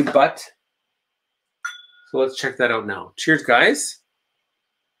sherry butt. So let's check that out now. Cheers, guys.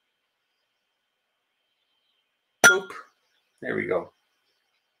 Boop. There we go.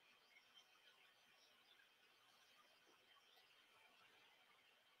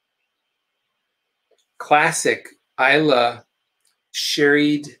 Classic Isla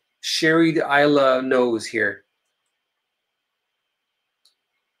sherried Isla nose here.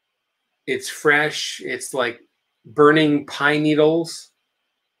 It's fresh. It's like burning pine needles.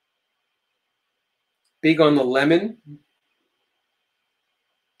 Big on the lemon.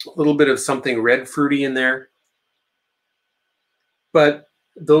 A little bit of something red fruity in there. But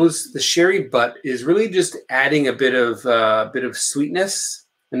the sherry butt is really just adding a bit of sweetness,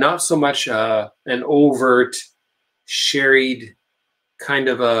 and not so much an overt sherried kind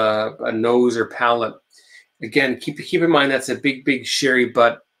of a nose or palate. Again, keep in mind that's a big sherry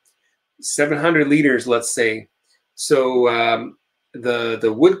butt, 700 liters, let's say. So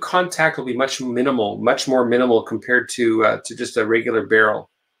the wood contact will be much more minimal compared to just a regular barrel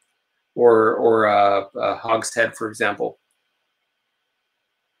or a hogshead, for example.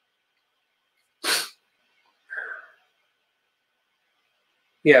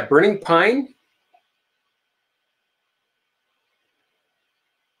 Yeah, burning pine.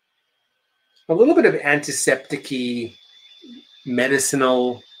 A little bit of antiseptic-y,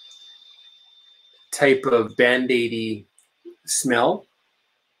 medicinal type of Band-Aid-y smell.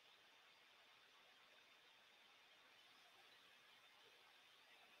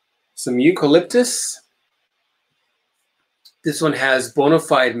 Some eucalyptus. This one has bona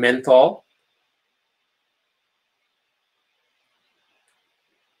fide menthol.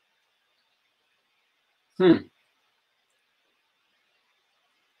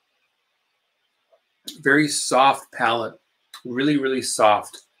 Very soft palate. Really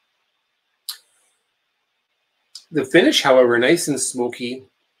soft. The finish, however, nice and smoky.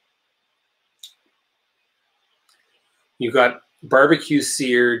 You got barbecue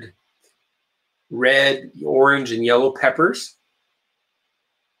seared red, orange, and yellow peppers.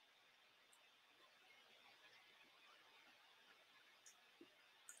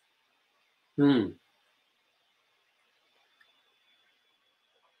 A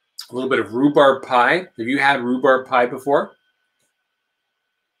little bit of rhubarb pie. Have you had rhubarb pie before?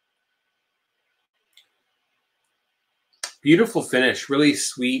 Beautiful finish, really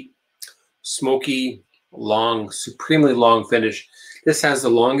sweet, smoky, long, supremely long finish. This has the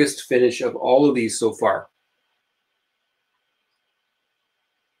longest finish of all of these so far.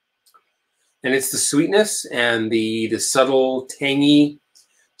 And it's the sweetness and the subtle, tangy,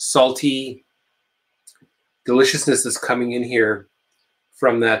 salty deliciousness that's coming in here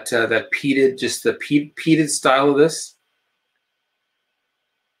from that peated, just the peated style of this.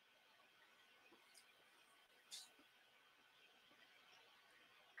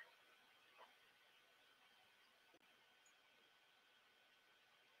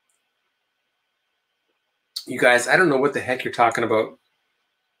 You guys, I don't know what the heck you're talking about.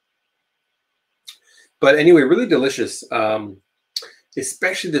 But anyway, really delicious,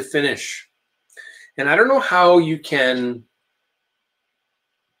 especially the finish. And I don't know how you can...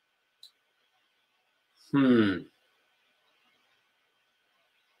 You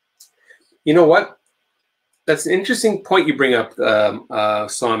know what? That's an interesting point you bring up,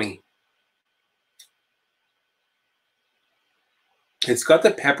 Swami. It's got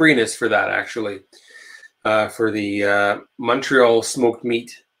the pepperiness for that, actually, for the Montreal smoked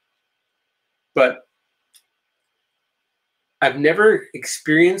meat. But I've never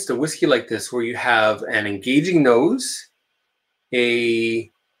experienced a whiskey like this where you have an engaging nose,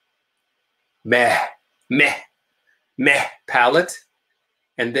 a meh, meh, meh palate,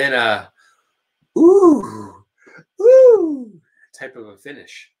 and then a ooh, ooh type of a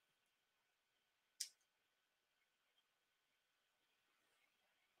finish.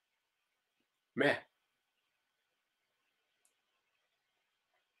 Meh.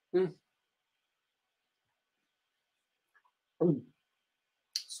 Mm. Mm.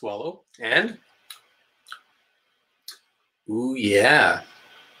 Swallow and ooh, yeah.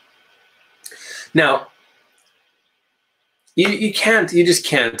 Now you just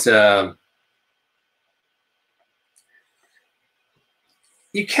can't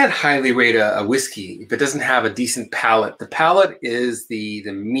you can't highly rate a whiskey if it doesn't have a decent palate. The palate is the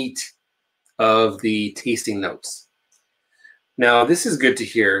meat of the tasting notes. Now this is good to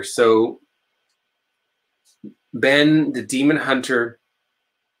hear. So Ben, the Demon Hunter,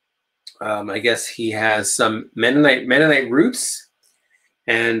 I guess he has some Mennonite roots,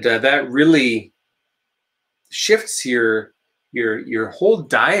 and that really shifts your whole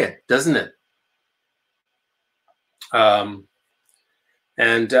diet, doesn't it? And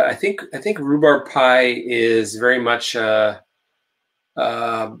I think rhubarb pie is very much a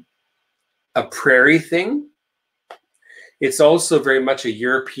prairie thing. It's also very much a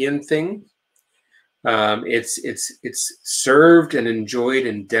European thing. It's served and enjoyed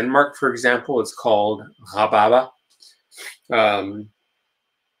in Denmark, for example. It's called rababa. And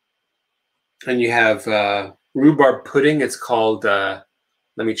you have rhubarb pudding. It's called, let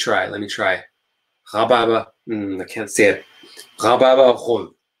me try. Rababa, I can't say it. Rababa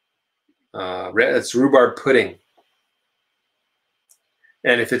rol. It's rhubarb pudding.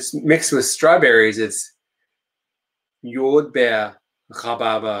 And if it's mixed with strawberries, it's jordbær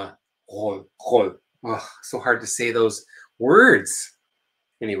rababa rol. Oh, so hard to say those words.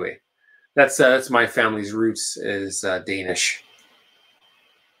 Anyway, that's my family's roots is Danish.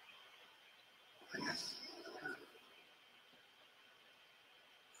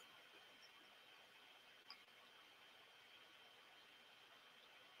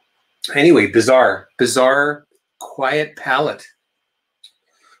 Anyway, bizarre, quiet palate.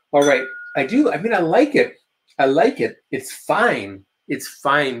 All right, I mean, I like it. It's fine.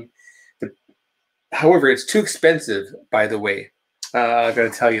 However, it's too expensive, by the way. I've got to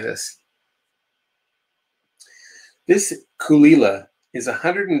tell you this. This Kulila is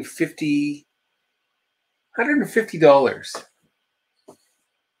 $150.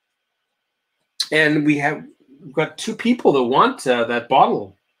 And we've got two people that want that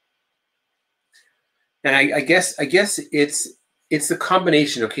bottle. And I guess it's the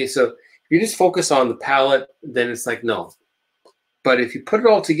combination. Okay, so if you just focus on the palate, then it's like no. But if you put it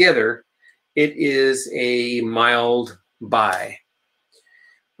all together, it is a mild buy.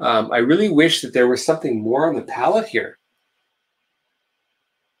 I really wish that there was something more on the palate here.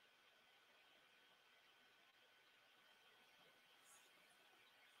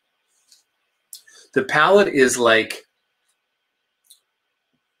 The palate is like,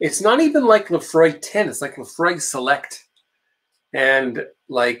 it's not even like Lefroy 10. It's like Lefroy Select and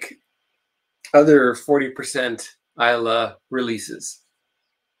like other 40% Isla releases.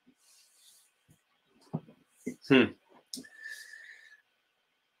 You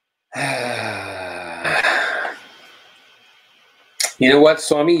know what,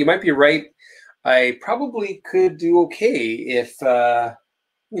 Swami? You might be right. I probably could do okay if,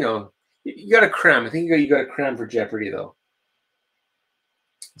 you know, you got a cram. I think you got a cram for Jeopardy, though.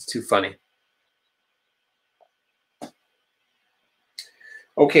 It's too funny.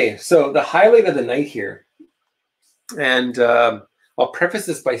 Okay, so the highlight of the night here, and I'll preface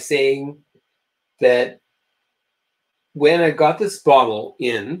this by saying that when I got this bottle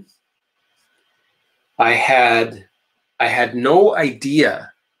in, I had no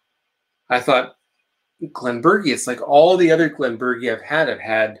idea. I thought, Glenbergie, it's like all the other Glenbergie I've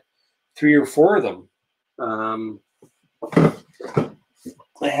had 3 or 4 of them.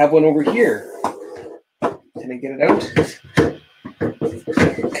 I have one over here. Can I get it out?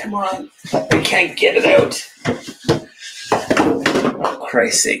 Come on. I can't get it out. Oh,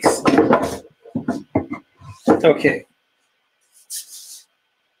 Christ's sakes. Okay.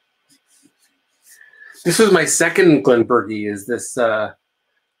 This was my second Glenbergie, is this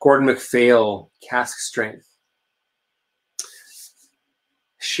Gordon MacPhail cask strength.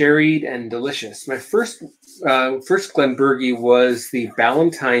 Sherried and delicious. My first Glenbergie was the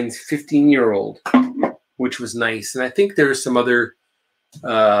Ballantyne's 15-year-old, which was nice. And I think there's some other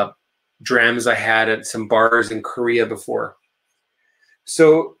drams I had at some bars in Korea before.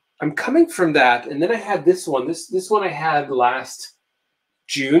 So I'm coming from that, and then I had this one. This one I had last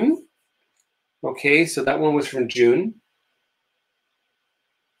June. Okay, so that one was from June.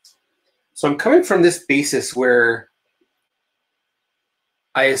 So I'm coming from this basis where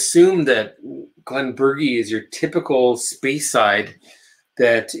I assume that Glenburgie is your typical Speyside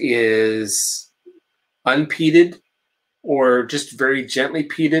that is unpeated or just very gently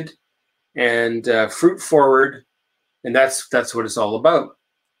peated and fruit forward, and that's what it's all about.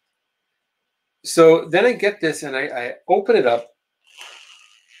 So then I get this and I open it up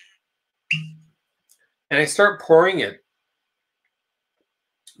and I start pouring it.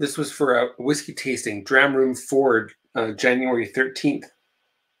 This was for a whiskey tasting, Dram Room Forward, January 13th.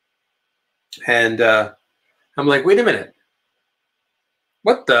 And I'm like, wait a minute.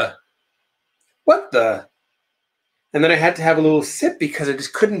 What the? And then I had to have a little sip because I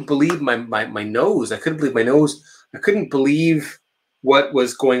just couldn't believe my nose. I couldn't believe my nose. I couldn't believe what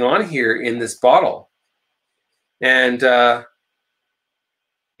was going on here in this bottle. And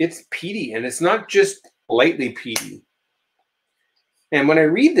it's peaty, and it's not just lightly peaty. And when I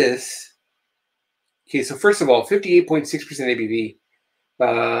read this, okay, so first of all, 58.6%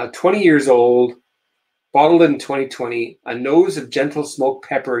 ABV, 20 years old, bottled in 2020, a nose of gentle smoked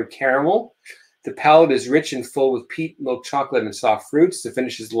pepper and caramel. The palate is rich and full with peat, milk chocolate, and soft fruits. The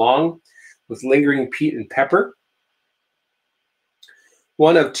finish is long with lingering peat and pepper.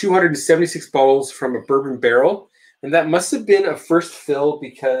 One of 276 bottles from a bourbon barrel. And that must have been a first fill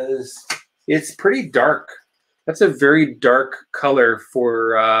because it's pretty dark. That's a very dark color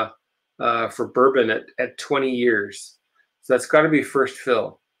for bourbon at 20 years. So that's got to be first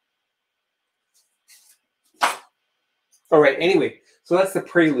fill. All right, anyway, so that's the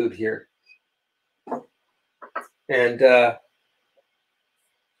prelude here. And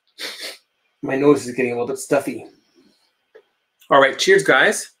my nose is getting a little bit stuffy. All right, cheers,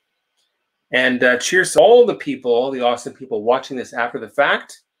 guys. And cheers to all the people, all the awesome people watching this after the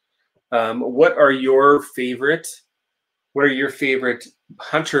fact. What are your favorite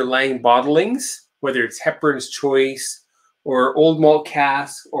Hunter Laing bottlings, whether it's Hepburn's Choice or Old Malt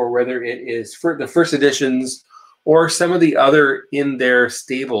Cask, or whether it is for the first editions or some of the other in their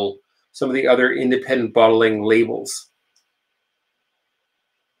stable, some of the other independent bottling labels.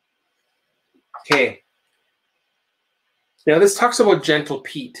 Okay. Now this talks about gentle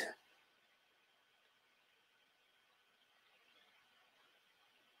peat.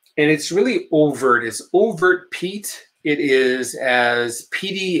 And it's really overt. It's overt peat. It is as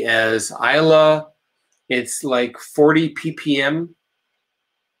peaty as Islay. It's like 40 ppm.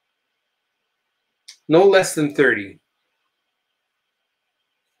 No less than 30.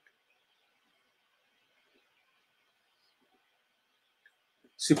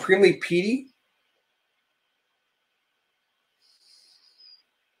 Supremely peaty.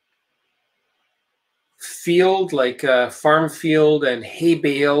 Field, like farm field and hay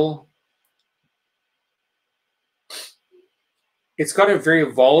bale. It's got a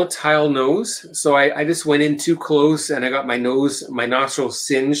very volatile nose, so I just went in too close and I got my nostrils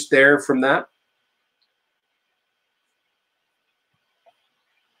singed there from that.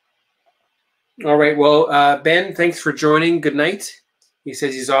 All right, well, Ben, thanks for joining. Good night. He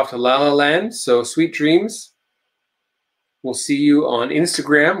says he's off to La La Land, so sweet dreams. We'll see you on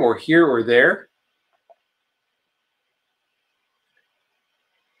Instagram or here or there.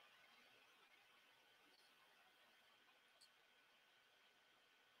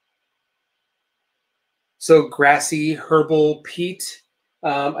 So grassy, herbal peat.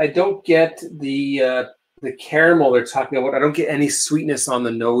 I don't get the caramel they're talking about. I don't get any sweetness on the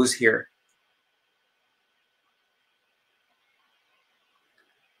nose here.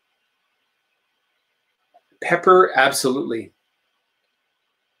 Pepper, absolutely.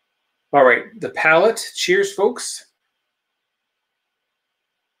 All right, the palate. Cheers, folks.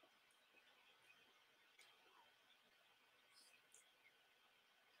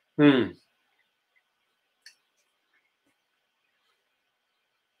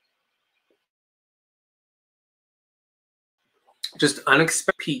 Just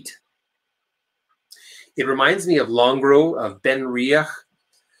unexpected peat. It reminds me of Longrow, of Ben Riach,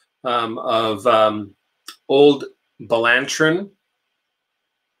 of Old Balantron.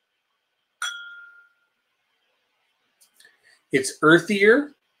 It's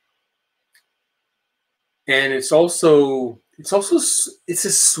earthier, and it's a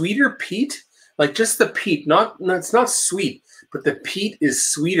sweeter peat. Like just the peat, it's not sweet, but the peat is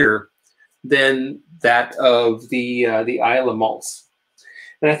sweeter than that of the Islay malts.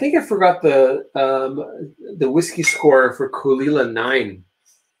 And I think I forgot the whiskey score for Kulila 9.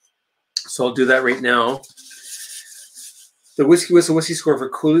 So I'll do that right now. The Whiskey Whistle Whiskey score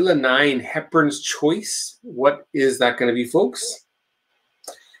for Kulila 9, Hepburn's Choice. What is that going to be, folks?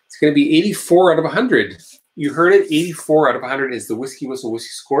 It's going to be 84 out of 100. You heard it, 84 out of 100 is the Whiskey Whistle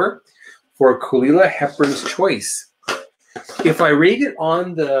Whiskey score for Kulila Hepburn's Choice. If I rate it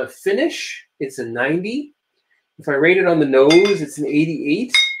on the finish, it's a 90. If I rate it on the nose, it's an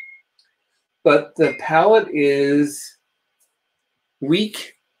 88. But the palate is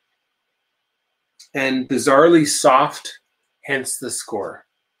weak and bizarrely soft, hence the score.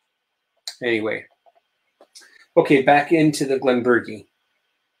 Anyway, okay, back into the Glenbergie.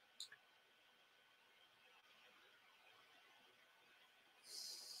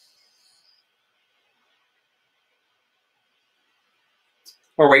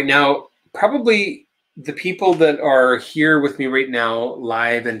 All right, now, probably the people that are here with me right now,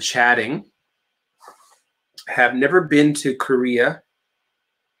 live and chatting, have never been to Korea.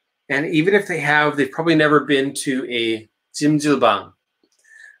 And even if they have, they've probably never been to a jjimjilbang.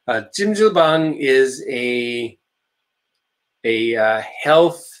 Jjimjilbang is a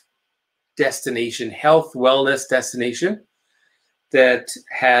health destination, health wellness destination that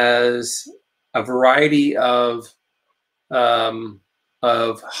has a variety of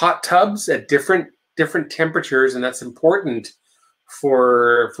hot tubs at different temperatures, and that's important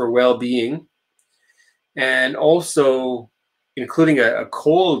for well-being, and also including a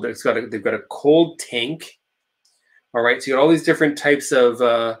cold. They've got a cold tank. All right, so you got all these different types of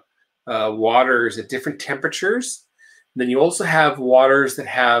waters at different temperatures. And then you also have waters that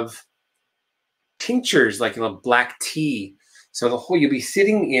have tinctures, like black tea. So the whole you'll be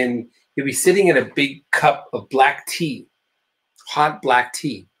sitting in a big cup of black tea, hot black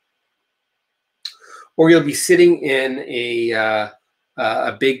tea, or you'll be sitting in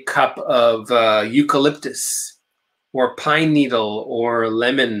a big cup of eucalyptus, or pine needle, or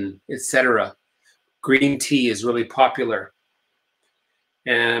lemon, etc. Green tea is really popular.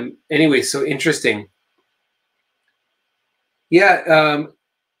 Anyway, so interesting. Yeah,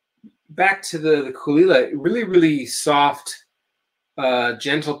 back to the Kulila, really, really soft,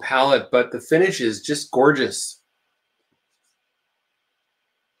 gentle palate, but the finish is just gorgeous.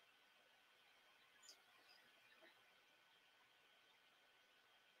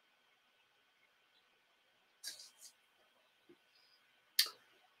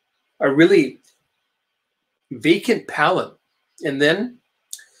 A really vacant palate, and then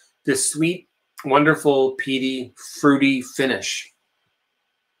this sweet, wonderful, peaty, fruity finish.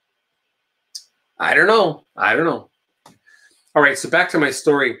 I don't know. All right, so back to my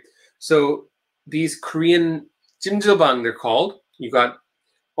story. So these Korean jjimjilbang, they're called. You got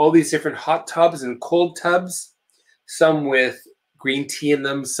all these different hot tubs and cold tubs, some with green tea in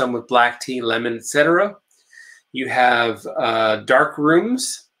them, some with black tea, lemon, etc. You have dark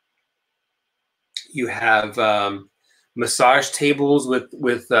rooms. You have massage tables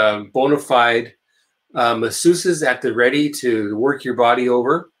with bona fide masseuses at the ready to work your body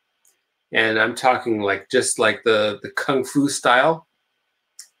over. And I'm talking just like the Kung Fu style.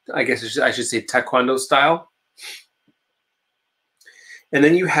 I guess I should say Taekwondo style. And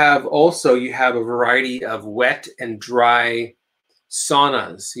then you have a variety of wet and dry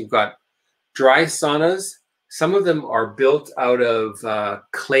saunas. You've got dry saunas. Some of them are built out of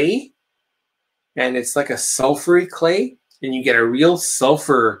clay, and it's like a sulfury clay, and you get a real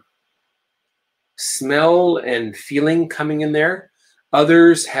sulfur smell and feeling coming in there.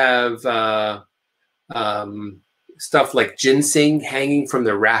 Others have stuff like ginseng hanging from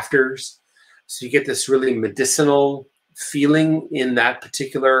the rafters, so you get this really medicinal feeling in that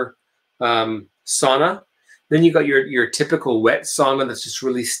particular sauna. Then you got your typical wet sauna that's just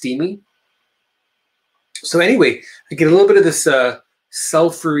really steamy. So anyway, I get a little bit of this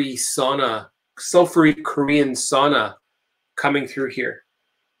sulfury Korean sauna coming through here.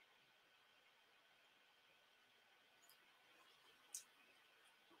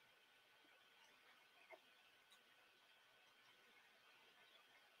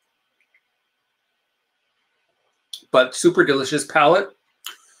 But super delicious palate,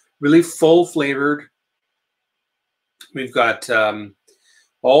 really full flavored. We've got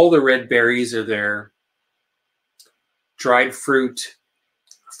all the red berries are there, dried fruit,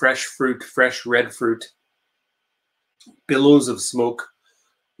 fresh red fruit, billows of smoke.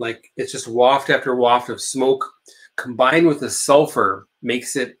 Like, it's just waft after waft of smoke combined with the sulfur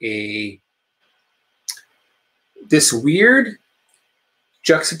makes it this weird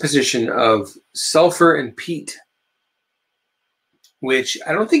juxtaposition of sulfur and peat, which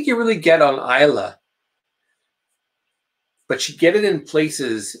I don't think you really get on Isla, but you get it in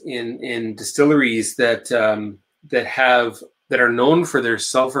places in distilleries that are known for their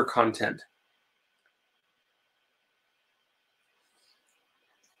sulfur content.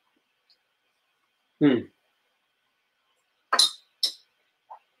 Okay,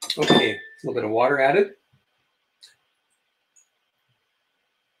 a little bit of water added.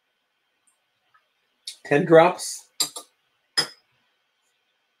 Ten drops.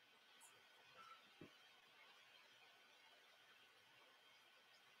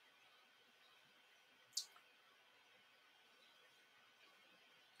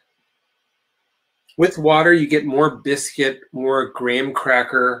 With water, you get more biscuit, more graham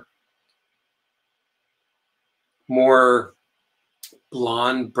cracker, more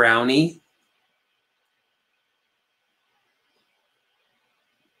blonde brownie.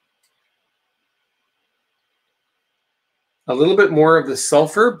 A little bit more of the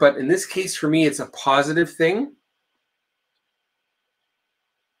sulfur, but in this case, for me, it's a positive thing.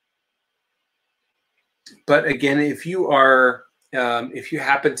 But again, if you are, if you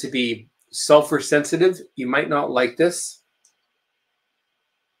happen to be sulfur sensitive, you might not like this.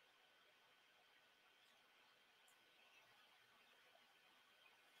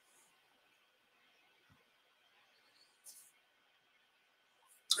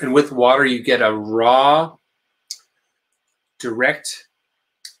 And with water, you get a raw, direct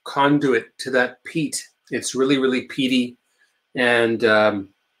conduit to that peat. It's really, really peaty and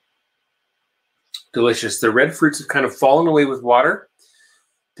delicious. The red fruits have kind of fallen away with water.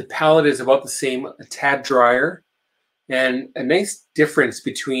 The palate is about the same, a tad drier, and a nice difference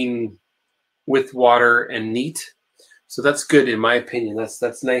between with water and neat. So that's good in my opinion.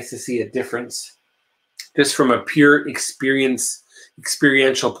 That's nice to see a difference just from a pure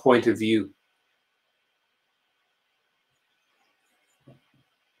experiential point of view.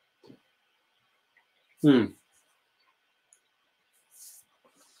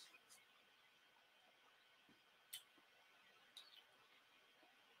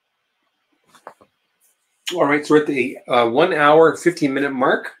 All right, so we're at the 1 hour, 15-minute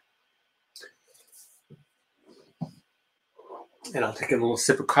mark. And I'll take a little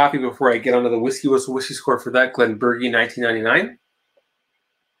sip of coffee before I get onto the WhiskyWhistle whiskey score for that Glenburgie 1999.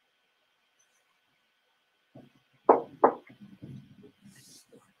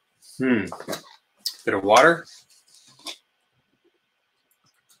 Bit of water.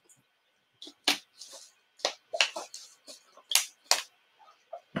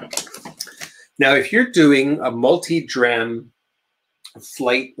 Now, if you're doing a multi-dram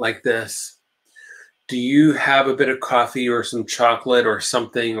flight like this, do you have a bit of coffee or some chocolate or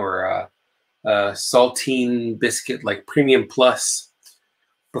something, or a saltine biscuit like Premium Plus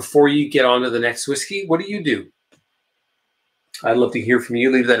before you get on to the next whiskey? What do you do? I'd love to hear from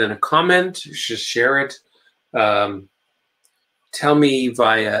you. Leave that in a comment. Just share it. Tell me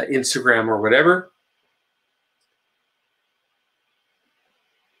via Instagram or whatever.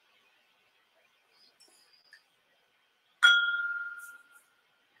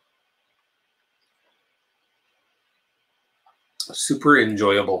 Super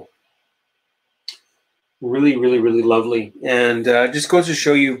enjoyable. Really, really, really lovely. And just goes to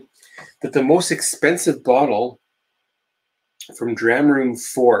show you that the most expensive bottle from Dram Room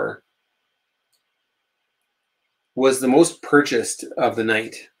 4 was the most purchased of the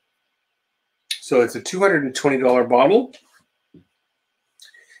night. So it's a $220 bottle.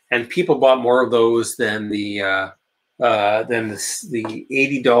 And people bought more of those than the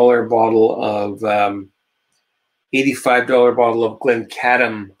 $80 bottle of $85 bottle of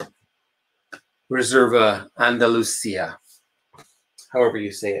Glencadam Reserva Andalusia, however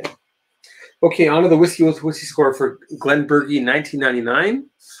you say it. Okay, on to the WhiskyWhistle whiskey score for Glenburgie 1999.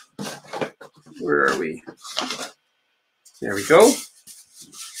 Where are we? There we go.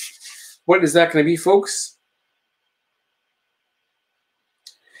 What is that going to be, folks?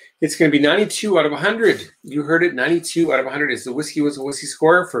 It's going to be 92 out of 100. You heard it. 92 out of 100 is the WhiskyWhistle whiskey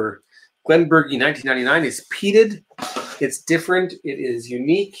score for Glenburgie 1999. It's peated. It's different. It is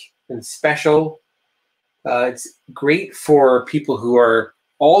unique and special. It's great for people who are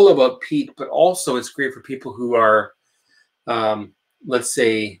all about peat, but also it's great for people who are, let's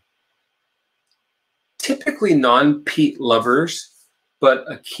say, typically non-peat lovers, but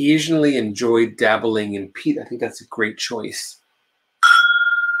occasionally enjoy dabbling in peat. I think that's a great choice.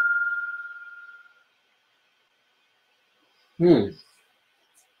 Now,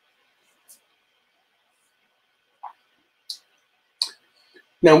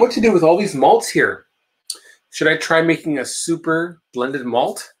 what to do with all these malts here? Should I try making a super blended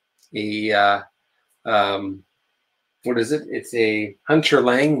malt? What is it? It's a Hunter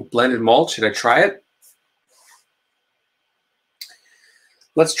Laing blended malt. Should I try it?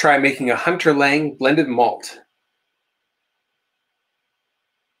 Let's try making a Hunter Laing blended malt.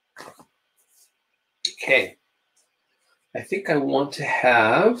 Okay. I think I want to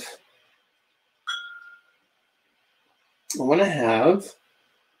have I want to have.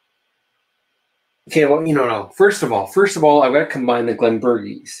 Okay, well, no. First of all, I've got to combine the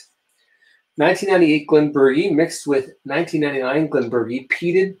Glenburgies. 1998 Glenburgie mixed with 1999 Glenburgie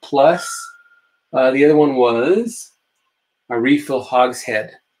peated, plus the other one was a refill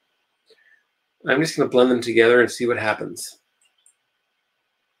hogshead. I'm just going to blend them together and see what happens.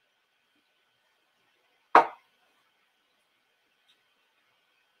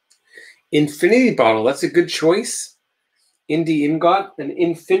 Infinity bottle, that's a good choice. Indie Ingot, an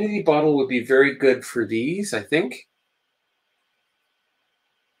infinity bottle would be very good for these, I think.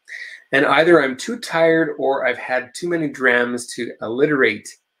 And either I'm too tired or I've had too many drams to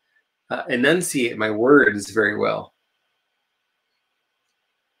enunciate my words very well.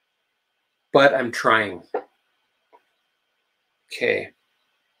 But I'm trying. Okay.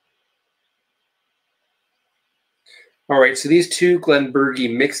 All right, so these two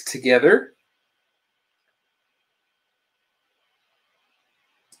Glenburgie mixed together.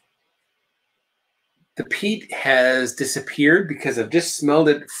 The peat has disappeared because I've just smelled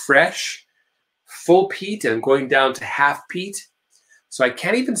it fresh, full peat, and I'm going down to half peat. So I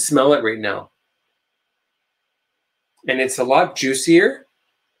can't even smell it right now. And it's a lot juicier.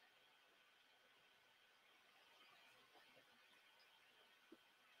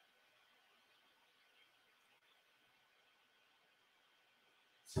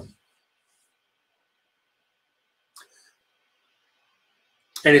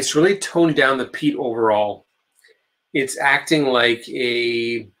 And it's really toned down the peat overall. It's acting like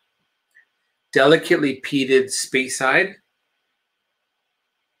a delicately peated Speyside.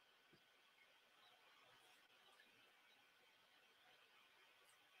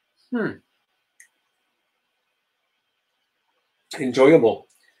 Enjoyable.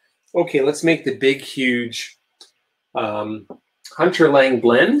 Okay, let's make the big, huge Hunter Laing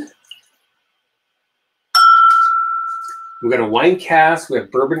blend. We've got a wine cask, we have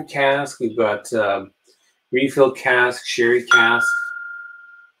bourbon cask, we've got refill cask, sherry cask.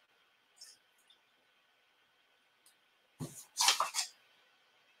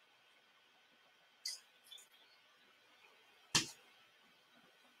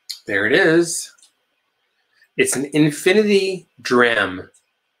 There it is. It's an infinity dram.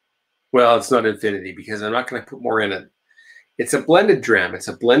 Well, it's not infinity because I'm not going to put more in it. It's a blended dram. It's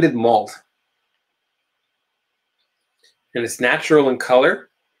a blended malt. And it's natural in color.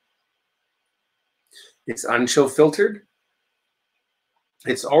 It's unchill filtered.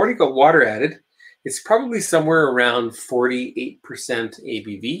 It's already got water added. It's probably somewhere around 48%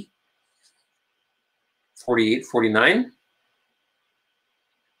 ABV. 48, 49.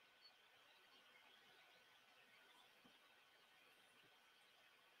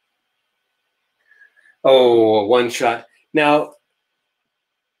 Oh, one shot. Now,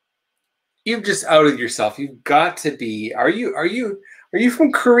 you've just outed yourself. You've got to be. Are you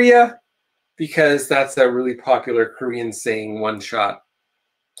from Korea? Because that's a really popular Korean saying, one shot.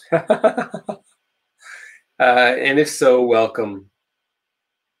 And if so, welcome.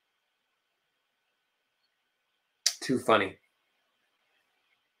 Too funny.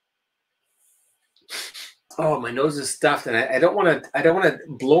 Oh, my nose is stuffed, and I don't want to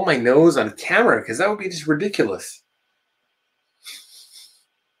blow my nose on camera because that would be just ridiculous.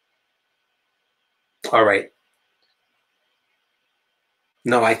 All right.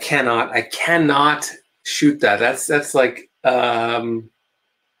 No, I cannot. I cannot shoot that. That's like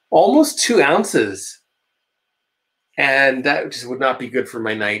almost 2 ounces. And that just would not be good for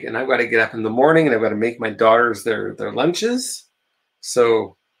my night. And I've got to get up in the morning and I've got to make my daughters their lunches.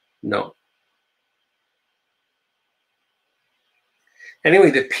 So, no.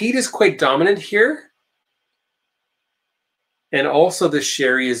 Anyway, the peat is quite dominant here. And also the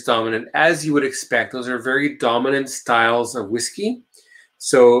sherry is dominant, as you would expect. Those are very dominant styles of whiskey.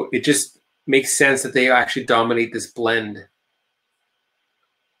 So it just makes sense that they actually dominate this blend.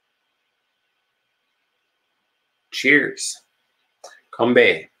 Cheers.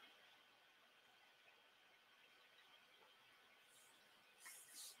 Kombe.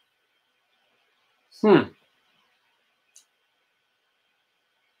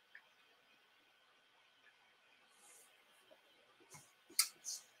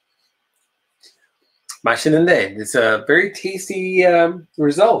 Machinende. It's a very tasty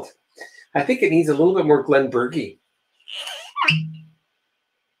result. I think it needs a little bit more Glenburgie.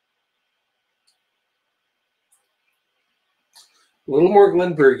 A little more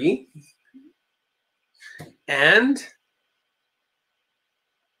Glenburgie. And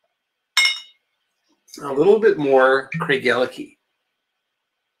a little bit more Craigellachie.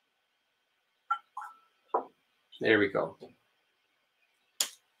 There we go.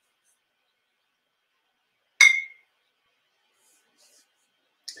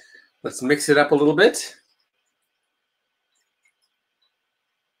 Let's mix it up a little bit.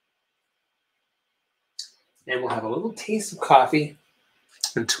 And we'll have a little taste of coffee.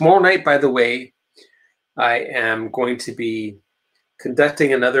 And tomorrow night, by the way, I am going to be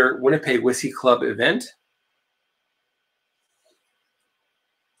conducting another Winnipeg Whiskey Club event.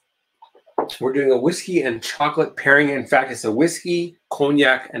 We're doing a whiskey and chocolate pairing. In fact, it's a whiskey,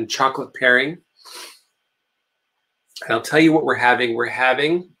 cognac, and chocolate pairing. And I'll tell you what we're having. We're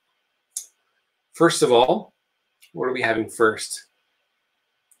having, first of all, what are we having first?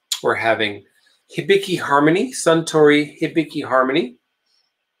 We're having Hibiki Harmony, Suntory Hibiki Harmony,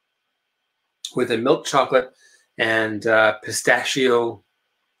 with a milk chocolate and pistachio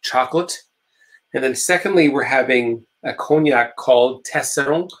chocolate. And then secondly, we're having a cognac called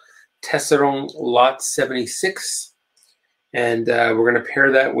Tesseron Lot 76. And we're going to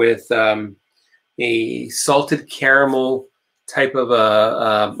pair that with a salted caramel type of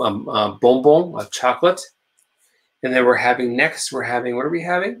a bonbon, a chocolate. And then we're having next, what are we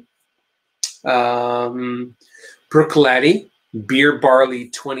having? Bruichladdich Beer Barley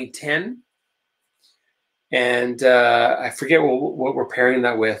 2010. And I forget what we're pairing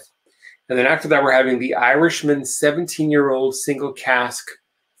that with. And then after that, we're having the Irishman 17-year-old single cask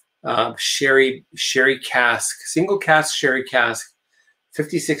sherry cask, single cask sherry cask,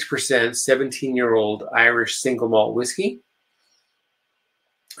 56%, 17-year-old Irish single malt whiskey.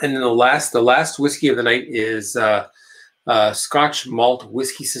 And then the last whiskey of the night is Scotch Malt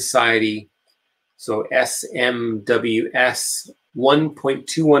Whisky Society, so SMWS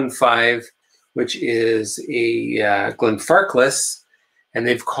 1.215, which is a Glenfarclas, and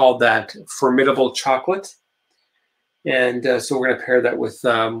they've called that Formidable Chocolate. And so we're going to pair that with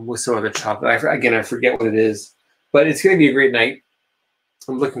some other chocolate. Again, I forget what it is, but it's going to be a great night.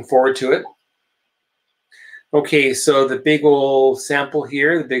 I'm looking forward to it. Okay, so the big old sample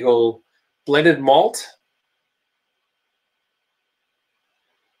here, the big old blended malt.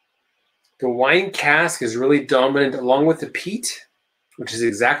 The wine cask is really dominant along with the peat, which is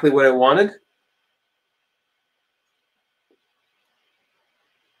exactly what I wanted.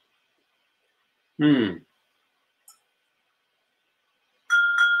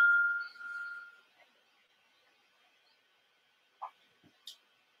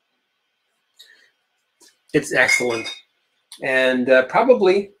 It's excellent. And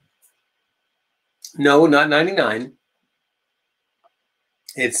probably, no, not 99.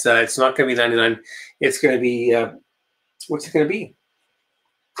 It's not going to be 99. It's going to be, what's it going to be?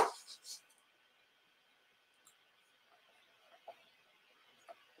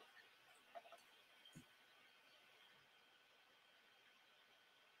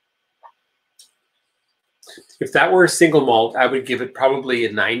 If that were a single malt, I would give it probably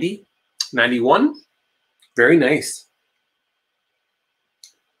a 90, 91. Very nice.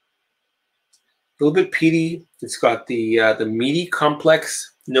 A little bit peaty. It's got the meaty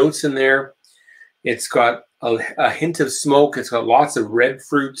complex notes in there. It's got a hint of smoke. It's got lots of red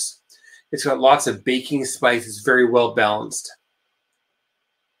fruits. It's got lots of baking spice. It's very well balanced.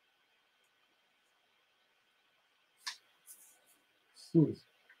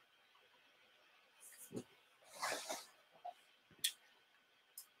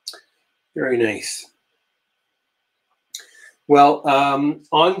 Very nice. Well,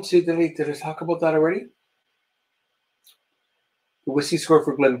 on to did I talk about that already? The whiskey score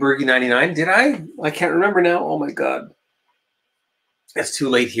for Glenburgie 99. Did I? I can't remember now. Oh my God. It's too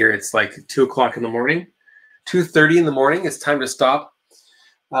late here. It's like 2 o'clock in the morning, 2:30 in the morning. It's time to stop.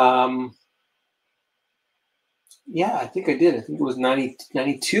 Yeah, I think I did. I think it was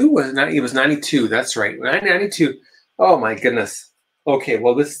 92. It was 92. That's right. 92. Oh my goodness. Okay,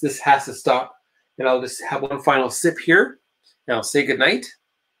 well this has to stop. And I'll just have one final sip here. And I'll say goodnight.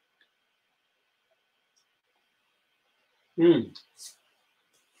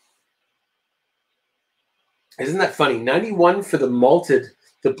 Isn't that funny? 91 for the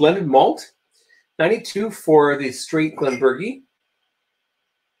blended malt. 92 for the straight Glenburgie.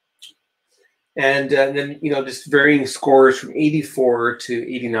 And then, you know, just varying scores from 84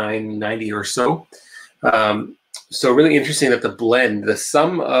 to 89, 90 or so. So really interesting that the blend, the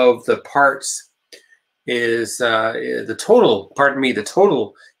sum of the parts is the total, pardon me, the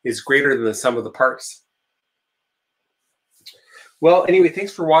total is greater than the sum of the parts. Well, anyway,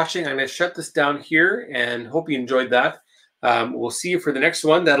 thanks for watching. I'm going to shut this down here and hope you enjoyed that. We'll see you for the next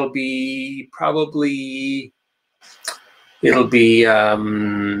one. That'll be probably, it'll be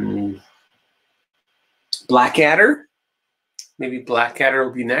Blackadder. Maybe Blackadder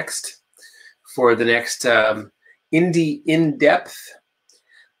will be next for the next Indie in-depth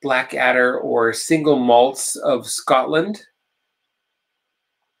Blackadder or single malts of Scotland.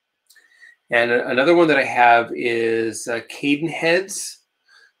 And another one that I have is Caden Heads.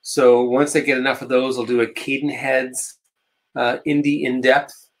 So once I get enough of those, I'll do a Caden Heads Indie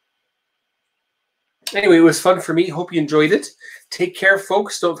In-Depth. Anyway, it was fun for me. Hope you enjoyed it. Take care,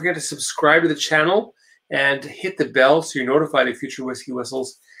 folks. Don't forget to subscribe to the channel and hit the bell so you're notified of future Whiskey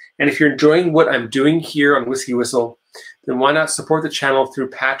Whistles. And if you're enjoying what I'm doing here on Whiskey Whistle, then why not support the channel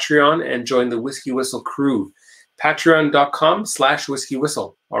through Patreon and join the Whiskey Whistle crew.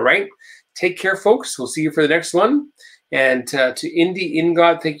 Patreon.com/WhiskyWhistle. All right? Take care, folks. We'll see you for the next one. And to Indy In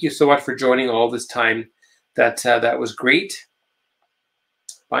God, thank you so much for joining all this time. That was great.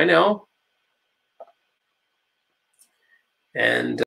 Bye now. And